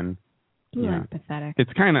again. Blue Line's pathetic.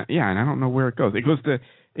 It's kind of and I don't know where it goes. It goes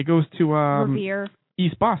to Revere.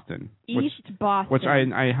 East Boston. Boston. Which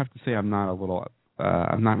I have to say I'm not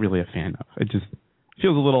really a fan of. It just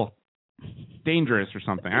feels a little dangerous or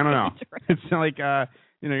something. I don't know. It's like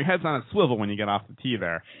your head's on a swivel when you get off the T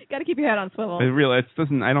there. Got to keep your head on swivel.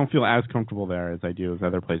 I don't feel as comfortable there as I do as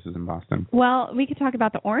other places in Boston. Well, we could talk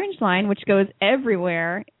about the Orange Line, which goes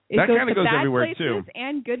everywhere. That kind of goes bad everywhere places too,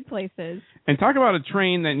 and good places. And talk about a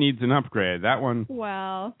train that needs an upgrade. That one.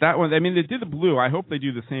 Well. That one. I mean, they did the blue. I hope they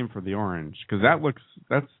do the same for the orange because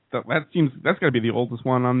that's got to be the oldest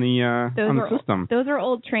one on the system. Those are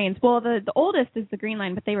old trains. Well, the oldest is the Green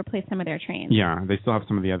Line, but they replaced some of their trains. Yeah, they still have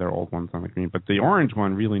some of the other old ones on the green, but the orange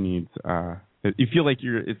one really needs. You feel like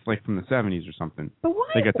it's like from the 70s or something. But why?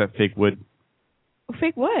 They got that fake wood.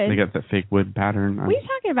 Fake wood. They got that fake wood pattern. What are you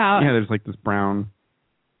talking about? Yeah, there's like this brown.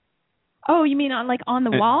 Oh, you mean on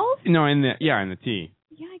the walls? No, in the T.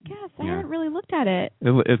 Yeah, I guess I haven't really looked at it.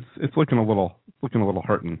 It's looking a little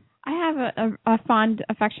hurting. I have a fond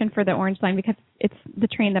affection for the Orange Line because it's the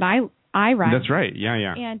train that I ride. That's right. Yeah.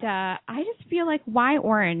 And I just feel like why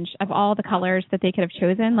orange of all the colors that they could have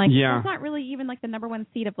chosen? Like it's not really even like the number one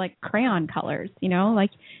seat of like crayon colors. You know,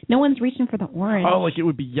 like no one's reaching for the orange. Oh, like it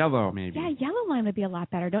would be yellow maybe. Yeah, yellow line would be a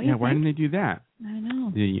lot better, don't you? Yeah. Why didn't they do that? I don't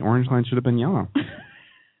know. The Orange Line should have been yellow.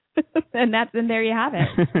 and there you have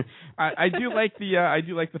it. I do like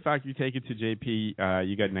the fact you take it to JP.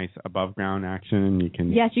 You got nice above ground action. You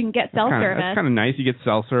can you can get cell service. That's kind of nice. You get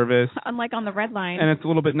cell service. Unlike on the Red Line. And it's a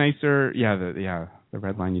little bit nicer. Yeah, the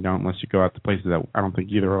Red Line you don't unless you go out to places that I don't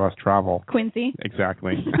think either of us travel. Quincy.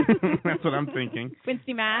 Exactly. That's what I'm thinking.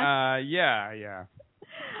 Quincy, Mass. Yeah.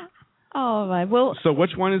 Oh my! Well, so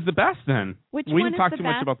which one is the best then? We didn't talk too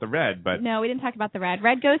much about the red, but no, we didn't talk about the red.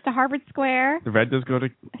 Red goes to Harvard Square. The red does go to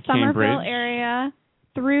Somerville Cambridge area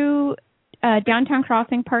through downtown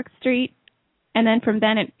Crossing, Park Street, and then from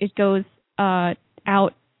then it goes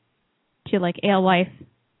out to like Alewife,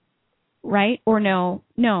 right? Or no?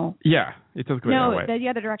 Yeah, it does go to Alewife. No, the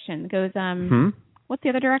other direction. It goes. What's the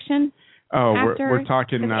other direction? Oh, we're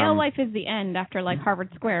talking. Alewife is the end after like Harvard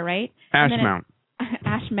Square, right? Ashmount.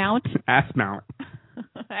 Ashmount. Ashmount.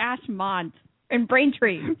 Ashmont. And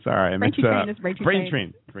Braintree. Sorry, I meant Braintree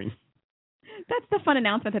train. Braintree. That's the fun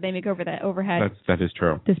announcement that they make over the overhead. That is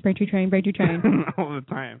true. This Braintree train. All the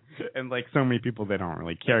time. And like so many people, they don't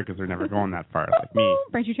really care because they're never going that far, like me.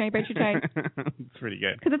 Braintree train. It's pretty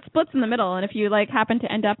good. Because it splits in the middle, and if you like happen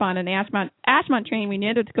to end up on an Ashmont train, we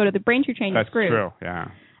needed to go to the Braintree train. That's screwed. True. Yeah.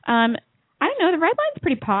 I don't know. The Red Line's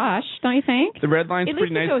pretty posh, don't you think? The Red Line's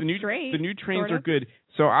pretty nice. The new trains are good.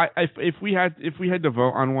 So if we had to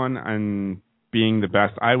vote on one on being the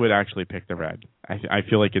best, I would actually pick the red. I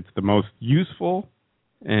feel like it's the most useful,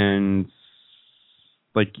 and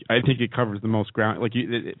like I think it covers the most ground. Like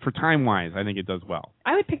for time wise, I think it does well.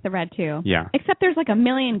 I would pick the red too. Yeah. Except there's like a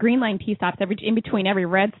million Green Line T stops in between every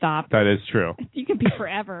red stop. That is true. You could be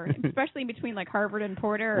forever, especially in between like Harvard and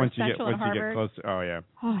Porter or Central and Harvard. Once you get close, oh yeah.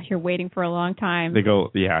 Oh, you're waiting for a long time. They go,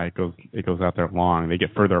 yeah, it goes out there long. They get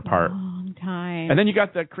further apart. Long time. And then you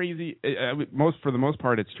got that crazy. For the most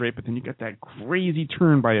part, it's straight, but then you got that crazy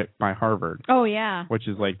turn by Harvard. Oh yeah. Which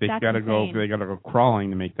is like they got to go crawling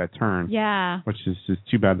to make that turn. Yeah. Which is just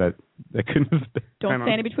too bad that couldn't have been. Don't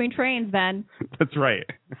stand in between trains then. That's right.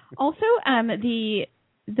 Also, the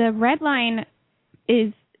Red Line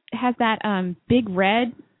has that big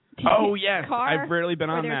red. Oh yes, car I've rarely been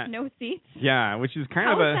on there's that. No seats. Yeah, which is kind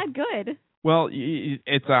How of is that good? Well,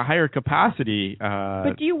 it's a higher capacity.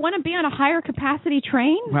 But do you want to be on a higher capacity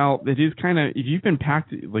train? Well, it is kind of, if you've been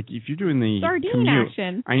packed, like if you're doing the sardine commute,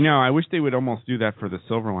 action. I know. I wish they would almost do that for the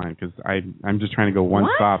Silver Line because I'm just trying to go one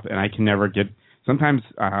stop and I can never get. Sometimes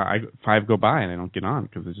 5 go by and I don't get on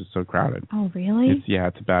because it's just so crowded. Oh, really?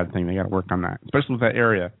 It's a bad thing. They got to work on that, especially with that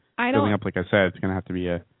area. Filling up, like I said, it's going to have to be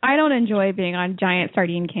a. I don't enjoy being on giant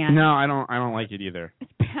sardine cans. No, I don't like it either.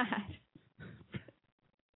 It's bad.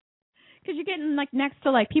 Because you're getting like next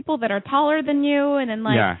to like people that are taller than you, and then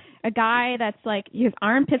like a guy that's like his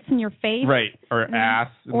armpits in your face, right? Or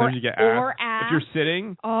ass. Sometimes you get ass. Or ass. If you're sitting,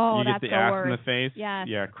 you get the ass in the face. Yes.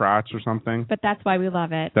 Yeah, crotch or something. But that's why we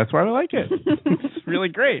love it. That's why we like it. It's really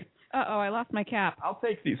great. I lost my cap.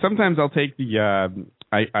 Sometimes I'll take the.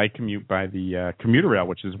 I commute by the commuter rail,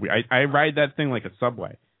 which is I ride that thing like a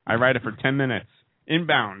subway. I ride it for 10 minutes.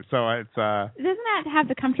 Inbound, so it's Doesn't that have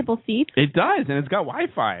the comfortable seats? It does, and it's got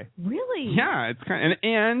Wi-Fi. Really? Yeah, it's kind of,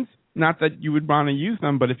 and Not that you would want to use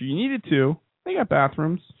them, but if you needed to, they got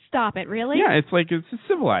bathrooms. Stop it, really? Yeah, it's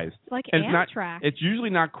civilized. It's like and Amtrak. It's usually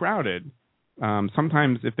not crowded.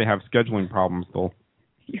 Sometimes if they have scheduling problems, they'll...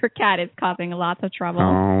 Your cat is causing lots of trouble.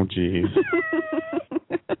 Oh, geez.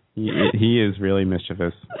 he is really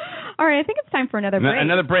mischievous. All right, I think it's time for another break.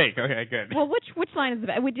 Another break. Okay, good. Well, which line is the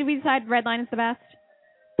best? Did we decide red line is the best?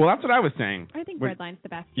 Well, that's what I was saying. I think red line's the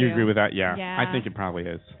best, too. You agree with that? Yeah. Yeah. I think it probably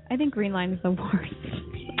is. I think green line is the worst.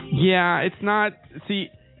 Yeah, it's not... See,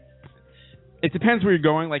 it depends where you're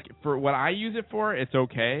going. Like, for what I use it for, it's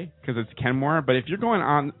okay, because it's Kenmore. But if you're going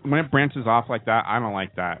on... When it branches off like that, I don't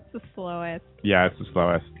like that. It's the slowest. Yeah, it's the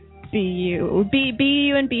slowest.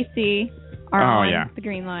 BU and BC are on the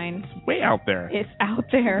green line. It's way out there. It's out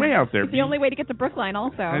there. Way out there. It's the only way to get to Brookline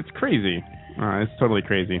also. It's crazy. It's totally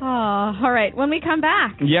crazy. Oh, all right. When we come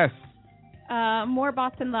back. Yes. More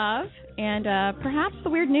Boston love and perhaps the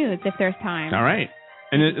weird news if there's time. All right.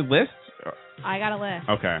 And a list? I got a list.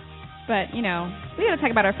 Okay. But, we got to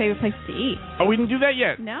talk about our favorite places to eat. Oh, we didn't do that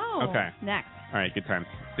yet? No. Okay. Next. All right, good times.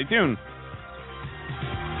 Stay tuned.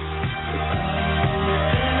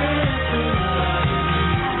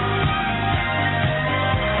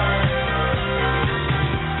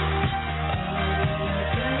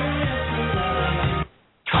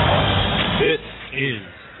 This is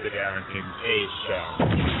the Dereck and Kay Show.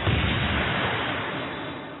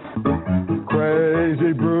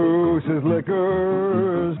 Crazy Bruce's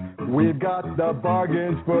Liquors, we've got the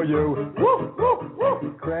bargains for you. Woo, woo,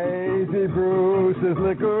 woo. Crazy Bruce's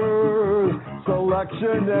Liquors,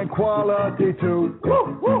 selection and quality too.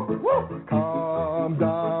 Woo, woo, woo. Come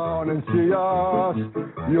down and see us,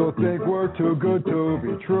 you'll think we're too good to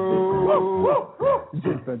be true. Woo, woo, woo.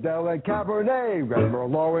 Zinfandel and Cabernet, Red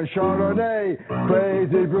Merlot and Chardonnay,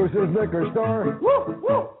 Crazy Bruce's Liquor Store. Woo,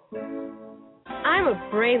 woo. I'm a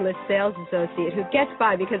brainless sales associate who gets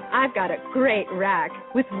by because I've got a great rack.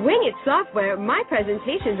 With Wing It software, my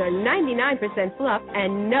presentations are 99% fluff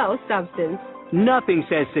and no substance. Nothing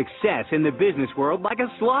says success in the business world like a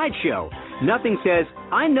slideshow. Nothing says,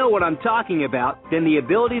 I know what I'm talking about, than the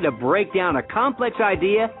ability to break down a complex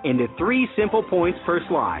idea into 3 simple points per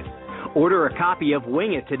slide. Order a copy of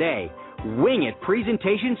Wing It today. Wing It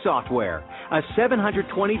presentation software, a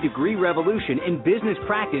 720-degree revolution in business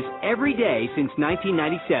practice every day since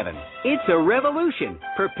 1997. It's a revolution.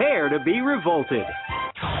 Prepare to be revolted.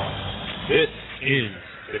 This is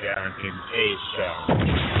the Dereck and Kay Show.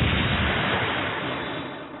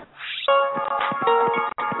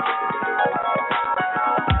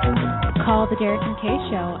 Call the Dereck and Kay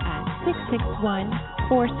Show at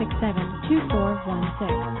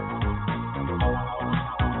 661-467-2416.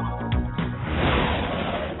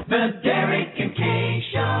 The Dereck and Kay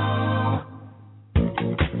Show.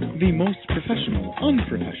 The most professional,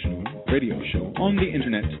 unprofessional radio show on the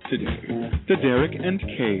internet today. The Dereck and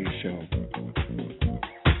Kay Show.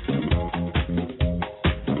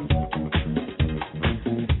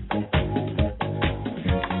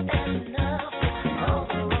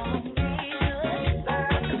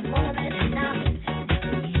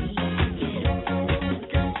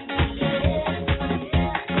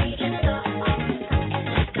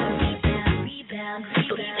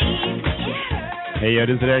 Hey,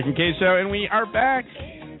 it is the Dereck and Kay Show, and we are back.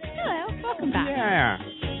 Hello, welcome back. Yeah.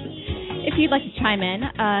 If you'd like to chime in,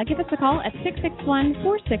 give us a call at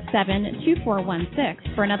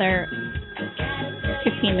 661-467-2416 for another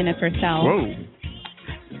 15 minutes or so. Whoa.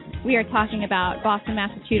 We are talking about Boston,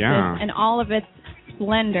 Massachusetts, and all of its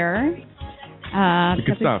splendor.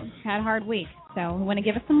 Good stuff. We've had a hard week, so we want to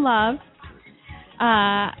give us some love.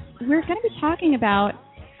 We're going to be talking about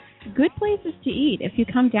good places to eat if you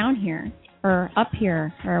come down here or up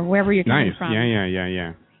here or wherever you're coming from.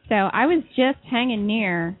 Yeah. So I was just hanging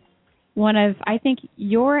near one of, I think,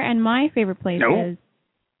 your and my favorite places,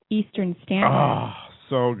 Eastern Standard. Oh,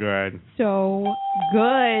 so good. So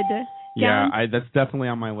good. That's definitely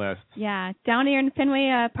on my list. Yeah, down here in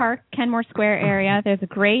Fenway Park, Kenmore Square area, there's a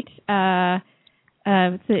great, is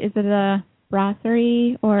it a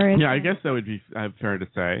brasserie or? I guess that would be fair to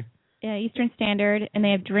say. Yeah, Eastern Standard, and they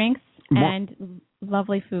have drinks and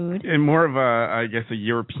lovely food. And more of a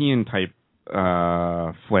European type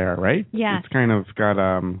flair, right? Yeah. It's kind of got,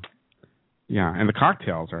 and the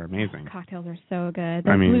cocktails are amazing. Cocktails are so good.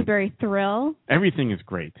 The Blueberry Thrill. Everything is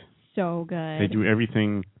great. So good. They do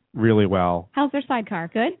everything really well. How's their sidecar?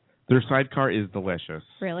 Good? Their sidecar is delicious.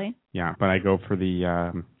 Really? Yeah, but I go for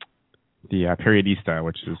the Periodista,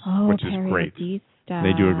 which is great.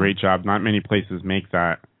 They do a great job. Not many places make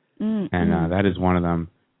that. And that is one of them.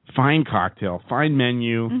 Fine cocktail, fine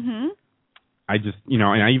menu. Mm-hmm. I just,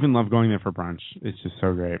 and I even love going there for brunch. It's just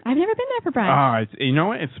so great. I've never been there for brunch. It's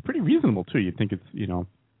it's pretty reasonable too. You'd think it's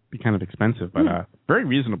be kind of expensive, but very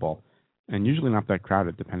reasonable, and usually not that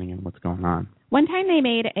crowded depending on what's going on. One time they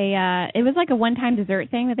made it was like a one-time dessert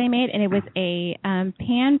thing that they made, and it was a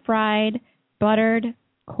pan-fried buttered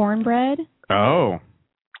cornbread. Oh,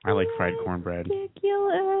 I like fried cornbread.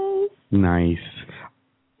 Ridiculous. Nice.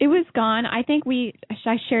 It was gone. I think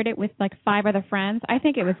I shared it with like 5 other friends. I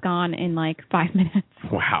think it was gone in like 5 minutes.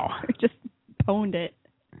 Wow. We just pwned it.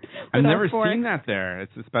 I've never seen that there.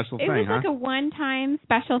 It's a special thing, It was huh? like a one-time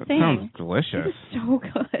special thing. Sounds delicious. It was so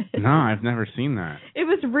good. No, I've never seen that. It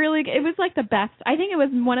was like the best. I think it was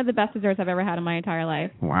one of the best desserts I've ever had in my entire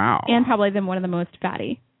life. Wow. And probably one of the most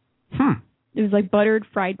fatty. It was like buttered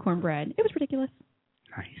fried cornbread. It was ridiculous.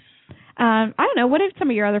 Nice. I don't know. What are some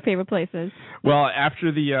of your other favorite places? Well,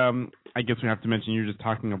 after the, I guess we have to mention, you were just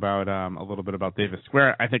talking about a little bit about Davis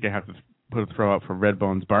Square. I think I have to put a throw out for Red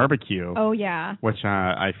Bones Barbecue. Oh, yeah. Which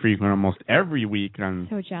I frequent almost every week.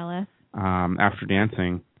 So jealous. After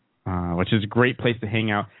dancing, which is a great place to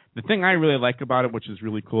hang out. The thing I really like about it, which is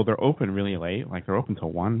really cool, they're open really late. Like they're open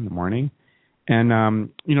till 1 in the morning. And,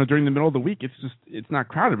 during the middle of the week, it's not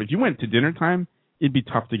crowded. But if you went to dinner time, it'd be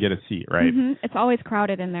tough to get a seat, right? Mm-hmm. It's always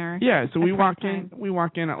crowded in there. Yeah, so we walk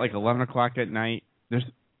in at like 11 o'clock at night. There's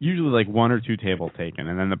usually like 1 or 2 tables taken,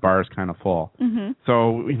 and then the bar is kind of full. Mm-hmm.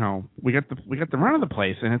 So, we got the run of the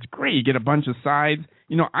place, and it's great. You get a bunch of sides.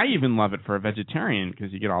 I even love it for a vegetarian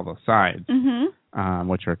because you get all those sides,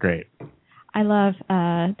 which are great. I love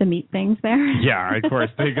the meat things there. Yeah, of course.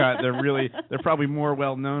 They're probably more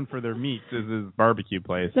well known for their meats as this barbecue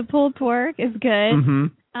place. The pulled pork is good. Mm-hmm.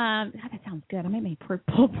 That sounds good. I might make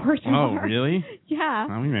pulled pork tomorrow. Oh, really? Yeah.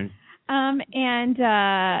 Oh, we may. And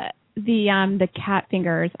the cat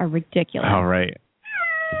fingers are ridiculous. Oh, right.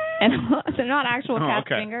 And they're not actual cat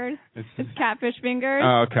fingers. It's catfish fingers.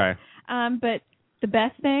 Oh, okay. But the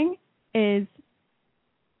best thing is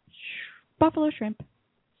buffalo shrimp.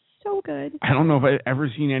 So good. I don't know if I've ever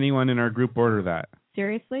seen anyone in our group order that.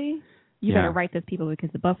 Seriously? You better write those people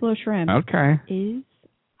because the buffalo shrimp is amazing.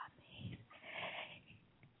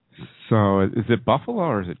 So is it buffalo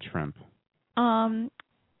or is it shrimp?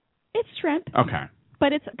 It's shrimp. Okay.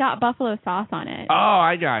 But it's got buffalo sauce on it. Oh,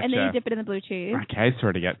 I gotcha. And then you dip it in the blue cheese. Okay, I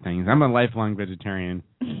sort of get things. I'm a lifelong vegetarian.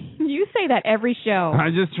 You say that every show.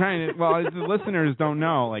 I'm just trying to, the listeners don't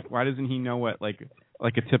know, like, why doesn't he know what, like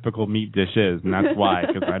a typical meat dish is? And that's why,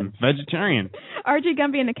 because I'm vegetarian. RJ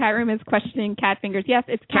Gumby in the cat room is questioning cat fingers. Yes,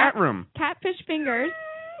 it's cat room. Catfish fingers.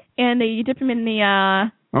 And you dip them in the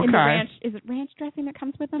in the ranch. Is it ranch dressing that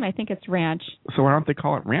comes with them? I think it's ranch. So why don't they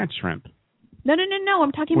call it ranch shrimp? No.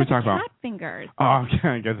 I'm talking about cat fingers. Oh, okay.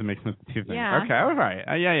 I guess it makes sense to two things. Yeah. Okay, all right.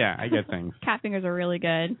 Yeah, I get things. Cat fingers are really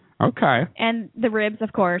good. Okay. And the ribs,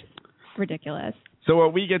 of course, ridiculous. So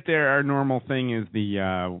what we get there, our normal thing is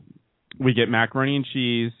we get macaroni and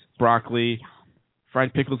cheese, broccoli,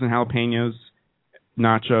 fried pickles and jalapenos,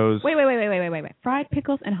 nachos. Wait. Fried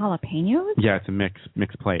pickles and jalapenos? Yeah, it's a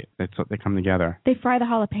mixed plate. They come together. They fry the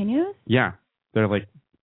jalapenos? Yeah.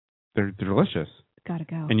 They're delicious. Gotta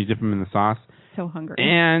go. And you dip them in the sauce. So hungry.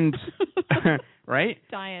 And, right?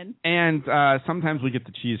 Dying. And sometimes we get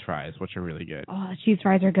the cheese fries, which are really good. Oh, the cheese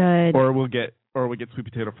fries are good. Or we get sweet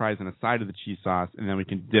potato fries on the side of the cheese sauce, and then we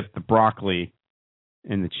can dip the broccoli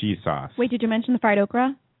in the cheese sauce. Wait, did you mention the fried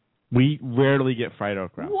okra? We rarely get fried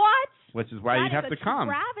okra. What? Which is why you'd have to come.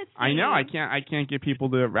 Travesty. I know. I can't get people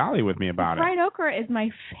to rally with me about fried okra is my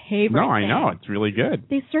favorite No, I thing. know. It's really good.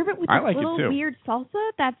 They serve it with this little weird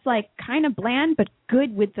salsa that's like kind of bland but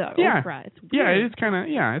good with the okra. It's weird. Yeah, it's kind of,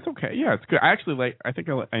 it's okay. Yeah, it's good. I actually I think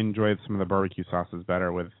I enjoy some of the barbecue sauces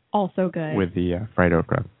better with also good with the fried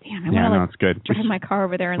okra. Damn, I want to it's good. drive my car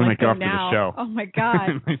over there and go go after now. The show. Oh my God.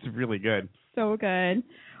 It's really good. So good.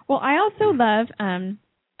 Well, I also love and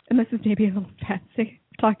this is maybe a little fancy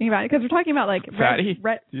talking about it because we're talking about like fancy.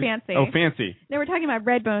 Oh, fancy. No, we're talking about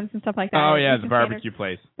Red Bones and stuff like that. Oh yeah, the barbecue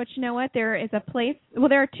place. But you know what? There is a place. Well,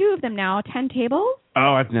 there are 2 of them now. 10 tables.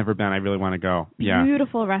 Oh, I've never been. I really want to go. Yeah.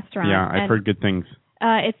 Beautiful restaurant. Yeah, I've heard good things.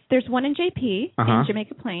 There's one in JP in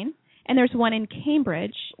Jamaica Plain, and there's one in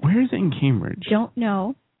Cambridge. Where is it in Cambridge? Don't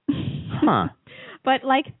know. Huh. But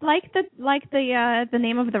like the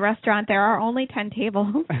name of the restaurant, there are only 10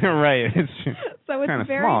 tables. Right. So it's kind of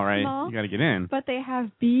very small, right? You got to get in. But they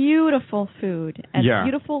have beautiful food and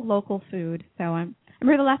beautiful local food. So I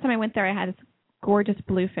remember the last time I went there, I had this gorgeous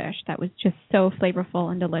bluefish that was just so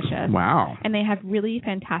flavorful and delicious. Wow. And they have really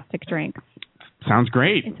fantastic drinks. Sounds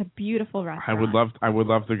great. It's a beautiful restaurant. I would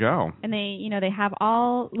love to go. And they have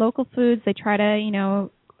all local foods. They try to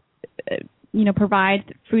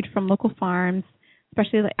provide food from local farms.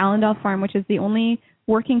 especially the Allendale Farm, which is the only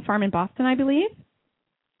working farm in Boston, I believe.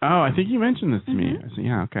 Oh, I think you mentioned this to me. I said,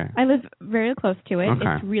 yeah, okay. I live very close to it.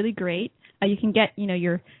 Okay. It's really great. You can get,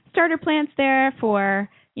 your starter plants there for,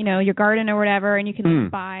 your garden or whatever, and you can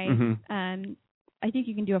buy. I think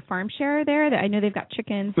you can do a farm share there. I know they've got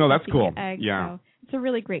chickens. No, that's cool. Eggs, yeah. So it's a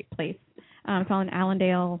really great place. It's on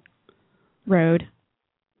Allendale Road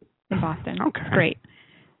in Boston. Okay. It's great.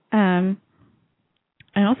 I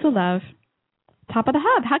also love Top of the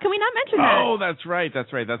Hub. How can we not mention that? Oh, that's right.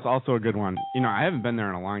 That's also a good one. I haven't been there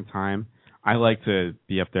in a long time. I like to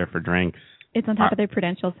be up there for drinks. It's on top of the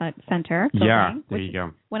Prudential Center. Yeah, there you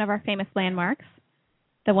go. One of our famous landmarks.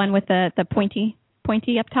 The one with the pointy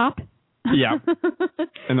up top. Yeah.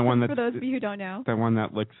 And the one that, for those of you who don't know. The one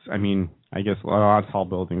that looks, I guess a lot of tall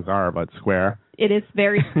buildings are, but square. It is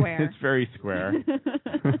very square. It's very square.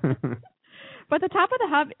 But the Top of the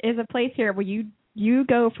Hub is a place here where you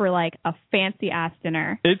go for like a fancy ass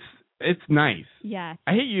dinner. It's nice. Yes.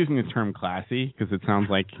 I hate using the term classy because it sounds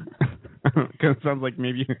like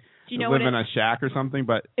maybe you live in a shack or something,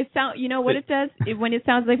 but it sounds. You know what it does? When it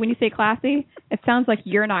sounds like when you say classy, it sounds like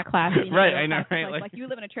you're not classy. Right, I know. Right, like you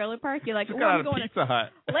live in a trailer park. You're like, oh, I'm going to Pizza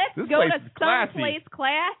Hut. Let's go to someplace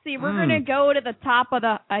classy. We're gonna go to the top of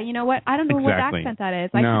the. You know what? I don't know what accent that is.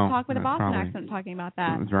 I can talk with a Boston accent talking about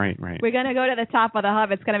that. That's right. We're gonna go to the Top of the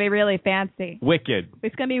Hub. It's gonna be really fancy. Wicked.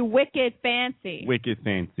 It's gonna be wicked fancy. Wicked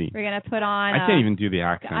fancy. We're gonna put on. I can't even do the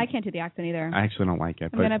accent. I can't do the accent either. I actually don't like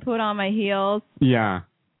it. I'm gonna put on my heels. Yeah.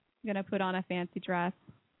 I'm gonna put on a fancy dress.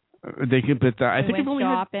 They could, but I think I've only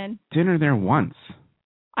had dinner there once.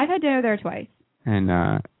 I've had dinner there twice.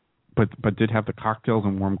 And but did have the cocktails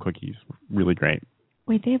and warm cookies. Really great.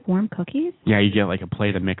 Wait, they have warm cookies? Yeah, you get like a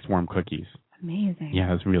plate of mixed warm cookies. Amazing. Yeah,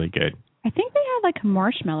 it was really good. I think they have like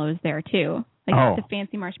marshmallows there too. Like the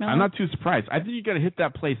fancy marshmallows. I'm not too surprised. I think you got to hit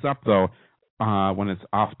that place up though. When it's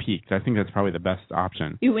off peak, I think that's probably the best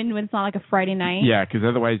option. When it's not like a Friday night. Yeah, because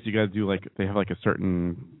otherwise you got to do like they have like a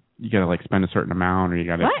certain. You got to like spend a certain amount, or you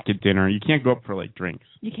got to get dinner. You can't go up for like drinks.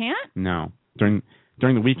 You can't? No, during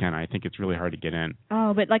the weekend, I think it's really hard to get in.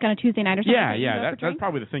 Oh, but like on a Tuesday night or something. Yeah. That's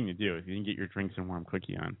probably the thing to do if you can get your drinks and warm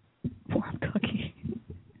cookie on. Warm cookie.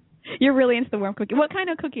 You're really into the warm cookie. What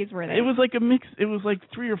kind of cookies were they? It was like a mix. It was like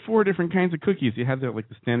 3 or 4 different kinds of cookies. You had the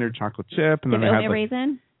standard chocolate chip, and then they had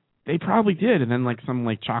raisin. They probably did, and then like some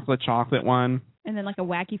like chocolate one. And then like a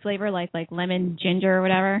wacky flavor like lemon ginger or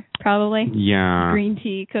whatever, probably. Yeah. Green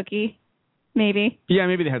tea cookie, maybe. Yeah,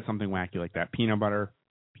 maybe they had something wacky like that. Peanut butter.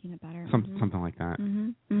 Something like that.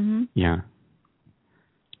 Mm-hmm. Yeah.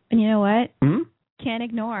 And you know what? Can't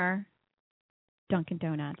ignore Dunkin'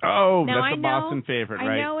 Donuts. Oh, now, that's a Boston favorite,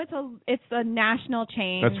 right? I know it's a national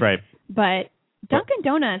chain. That's right. But Dunkin'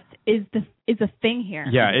 Donuts is a thing here.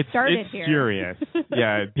 Yeah, it's here. serious.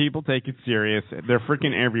 Yeah, people take it serious. They're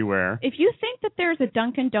freaking everywhere. If you think that there's a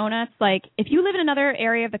Dunkin' Donuts, like if you live in another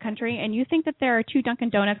area of the country and you think that there are 2 Dunkin'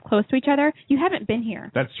 Donuts close to each other, you haven't been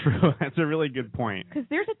here. That's true. That's a really good point. Because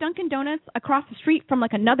there's a Dunkin' Donuts across the street from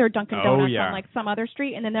like another Dunkin' Donuts on like some other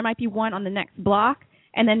street, and then there might be one on the next block.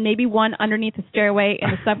 And then maybe one underneath the stairway in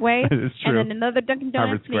the subway. It's true. And then another Dunkin'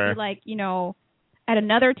 Donuts maybe like, at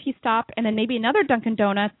another T-stop. And then maybe another Dunkin'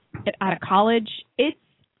 Donuts at a college.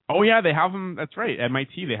 Oh, yeah, they have them. That's right. At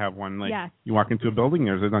MIT, they have one. Like, you walk into a building,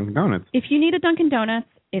 there's a Dunkin' Donuts. If you need a Dunkin' Donuts,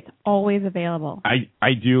 it's always available.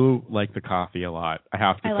 I do like the coffee a lot. I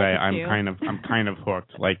have to say, I'm kind of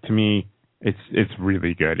hooked. Like, to me, it's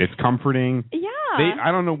really good. It's comforting. Yeah.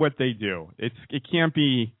 I don't know what they do. It can't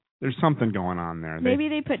be. There's something going on there. Maybe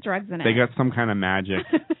they put drugs in it. They got some kind of magic,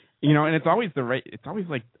 and it's always it's always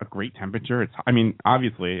like a great temperature.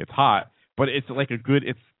 Obviously it's hot, but it's like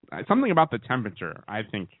it's something about the temperature I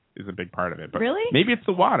think is a big part of it. But really? Maybe it's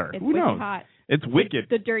the water. It's Who knows? Hot. It's wicked.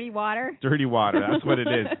 The dirty water? Dirty water. That's what it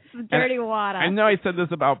is. It's dirty water. I know I said this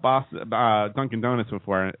about Dunkin' Donuts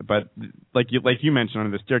before, but like you mentioned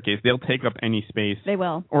under the staircase, they'll take up any space. They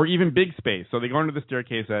will. Or even big space. So they go under the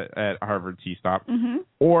staircase at Harvard T-Stop. Mm-hmm.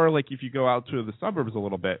 Or like if you go out to the suburbs a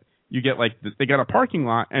little bit, you get like they got a parking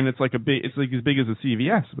lot, and it's like as big as a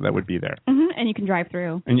CVS that would be there. Mm-hmm. And you can drive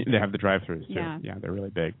through. And they have the drive-throughs too. Yeah, they're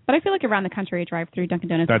really big. But I feel like around the country, a drive-through Dunkin'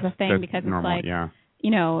 Donuts is a thing because normal, it's like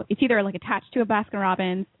it's either like attached to a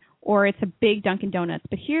Baskin-Robbins or it's a big Dunkin' Donuts.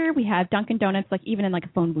 But here we have Dunkin' Donuts, like even in like a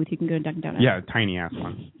phone booth, you can go to Dunkin' Donuts. Yeah, tiny ass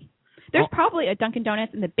one. There's probably a Dunkin'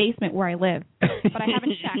 Donuts in the basement where I live, but I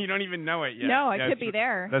haven't checked. You don't even know it yet. No, it could be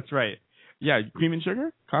there. That's right. Yeah, cream and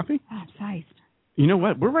sugar, coffee. Oh, I'm sized. You know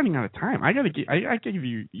what? We're running out of time. I give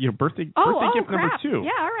you your birthday gift crap. number 2.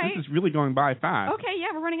 Yeah, all right. This is really going by fast. Okay,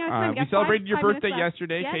 yeah, we're running out of time. We celebrated your birthday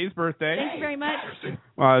yesterday, yes. Kay's birthday. Thank you very much.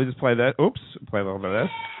 Well, I'll just play that. Oops, play a little bit of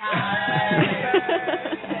this.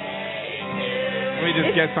 Let me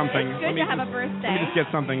just get something. It's good to have a birthday. Let me just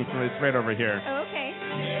get something. It's right over here. Oh, okay.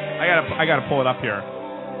 I gotta pull it up here.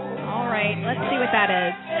 All right, let's see what that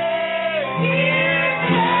is.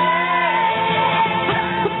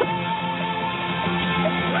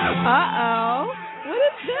 Uh-oh. What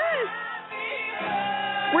is this?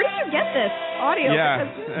 Where did you get this audio? Yeah,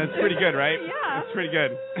 it's pretty good, right? Yeah. It's pretty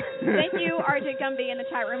good. Thank you, RJ Gumby, in the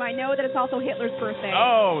chat room. I know that it's also Hitler's birthday.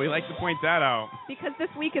 Oh, we like to point that out. Because this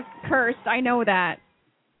week is cursed. I know that.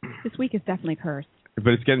 This week is definitely cursed.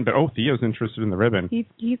 But it's getting better. Oh, Theo's interested in the ribbon.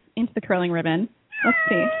 He's into the curling ribbon. Let's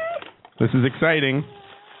see. This is exciting.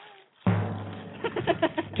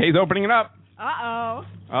 Kay's opening it up. Uh-oh.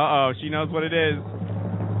 Uh-oh, she knows what it is.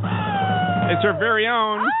 It's her very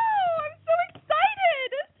own. Oh, I'm so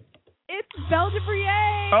excited. It's Belle de Brie.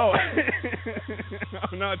 Oh.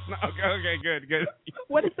 Oh, no, it's not. Okay, good.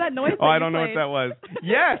 What is that noise? Oh, I don't know what that was.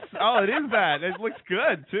 Yes. Oh, it is that. It looks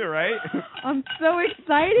good, too, right? I'm so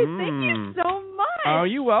excited. Thank you so much. Oh,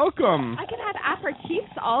 you're welcome. I can have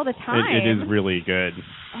aperitifs all the time. It is really good.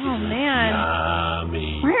 Oh, man.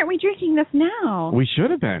 Yummy. Why aren't we drinking this now? We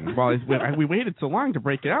should have been. Well, we waited so long to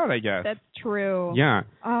break it out, I guess. That's true. Yeah.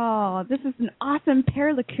 Oh, this is an awesome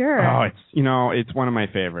pear liqueur. Oh, it's one of my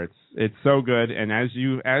favorites. It's so good, and as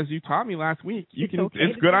you taught me last week,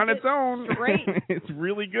 it's good on its own. Great. It's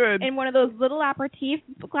really good. In one of those little aperitif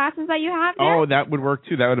glasses that you have there? Oh, that would work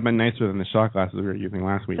too. That would have been nicer than the shot glasses we were using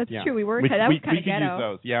last week. That's true. We were. We That was kind of could ghetto. use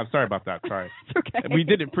those. Yeah, I'm sorry about that. Sorry. It's okay. We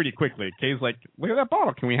did it pretty quickly. Kay's like, look at that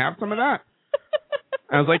bottle. Can we have some of that?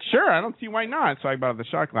 I was like, sure. I don't see why not. So I bought the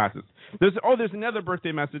shot glasses. There's another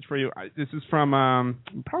birthday message for you. This is from I'm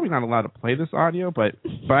probably not allowed to play this audio, but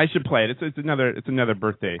I should play it. It's another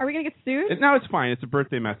birthday. Are we gonna get sued? No, it's fine. It's a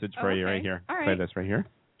birthday message for you right here. All right. Play this right here.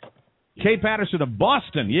 Kay Patterson of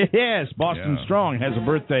Boston. Yes, Boston Strong has a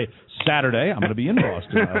birthday Saturday. I'm going to be in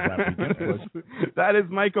Boston that weekend. That is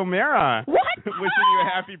Mike O'Mara. What? Wishing you a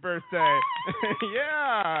happy birthday.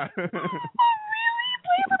 Yeah. Oh, really?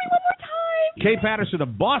 Play it for me one more time. Kay Patterson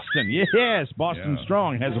of Boston. Yes, Boston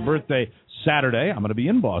Strong has a birthday Saturday. I'm going to be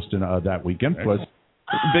in Boston that weekend.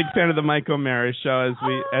 Big fan of the Mike O'Mara show as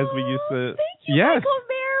we used to. Thank you, yes. Mike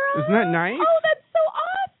O'Mara. Isn't that nice? Oh, that's so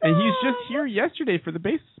awesome. And he's just here yesterday for the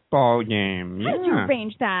baseball game. How did you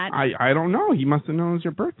arrange that? I don't know. He must have known it was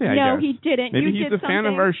your birthday, I No, guess. he didn't. Maybe you he's a fan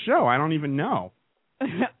of our show. I don't even know.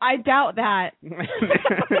 I doubt that.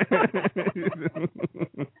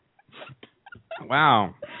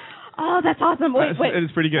 Wow. Oh, that's awesome. Wait.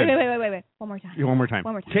 It's pretty good. Wait. One more time. One more time.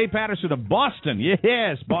 Kay Patterson of Boston.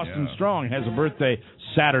 Yes, Boston Strong has a birthday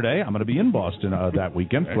Saturday. I'm going to be in Boston that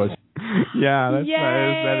weekend. Yeah, that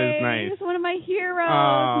is nice. He's one of my heroes.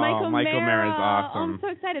 Oh, Mike O'Mara is awesome. Oh, I'm so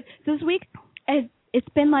excited. This week, it's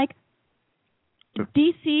been like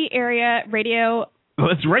D.C. area radio. Oh,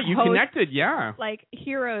 that's right. You hosts, connected, yeah. Like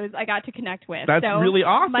heroes I got to connect with. That's really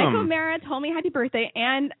awesome. Mike O'Mara told me happy birthday,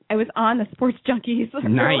 and I was on the Sports Junkies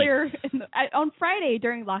earlier on Friday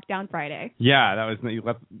during Lockdown Friday. Yeah, that was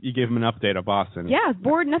you gave him an update of Boston. Yeah,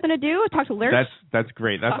 bored, nothing to do. Talked to Lurch. That's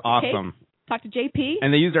great. That's awesome. Talked to JP.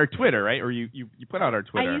 And they used our Twitter, right? Or you put out our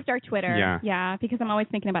Twitter. I used our Twitter. Yeah, because I'm always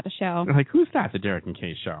thinking about the show. Like, who's that? The Dereck and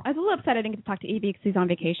Kay show. I was a little upset I didn't get to talk to EB because he's on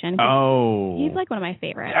vacation. Oh. He's like one of my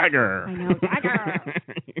favorites. Dagger. I know, Dagger.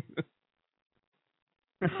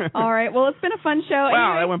 All right. Well, it's been a fun show.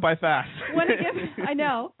 Wow, anyway, that went by fast.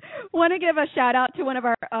 Want to give a shout out to one of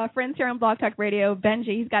our friends here on Blog Talk Radio,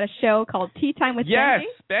 Benji. He's got a show called Tea Time with Benji. Yes,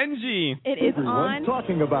 Benji. It is on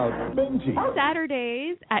talking about Benji.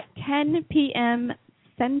 Saturdays at 10 p.m.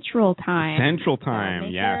 Central Time. Central Time.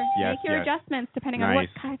 Make Yes. your adjustments depending on what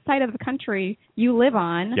side of the country you live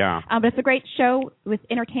on. Yeah. But it's a great show with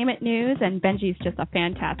entertainment news, and Benji's just a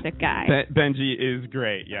fantastic guy. Benji is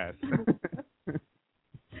great. Yes.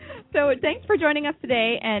 So thanks for joining us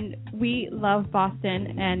today, and we love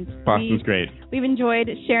Boston, and Boston's great. We've enjoyed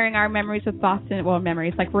sharing our memories with Boston. Well,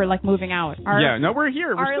 memories like we're like moving out. We're here. We're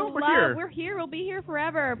here. We're here. We'll be here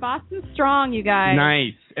forever. Boston's strong, you guys.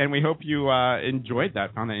 Nice, and we hope you enjoyed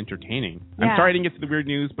that. Found that entertaining. Yeah. I'm sorry I didn't get to the weird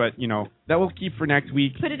news, but that we'll keep for next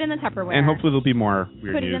week. Put it in the Tupperware, and hopefully there'll be more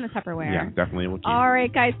weird news. Put it in the Tupperware. Yeah, definitely. We'll keep. All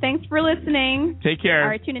right, guys. Thanks for listening. Take care. All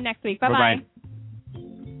right, tune in next week. Bye bye.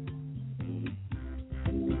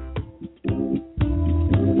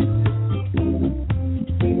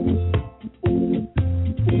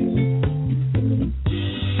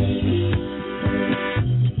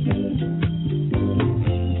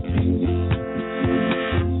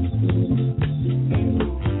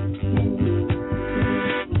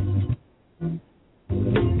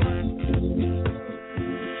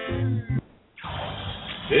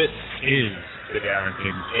 Dereck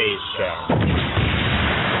and Kay Show.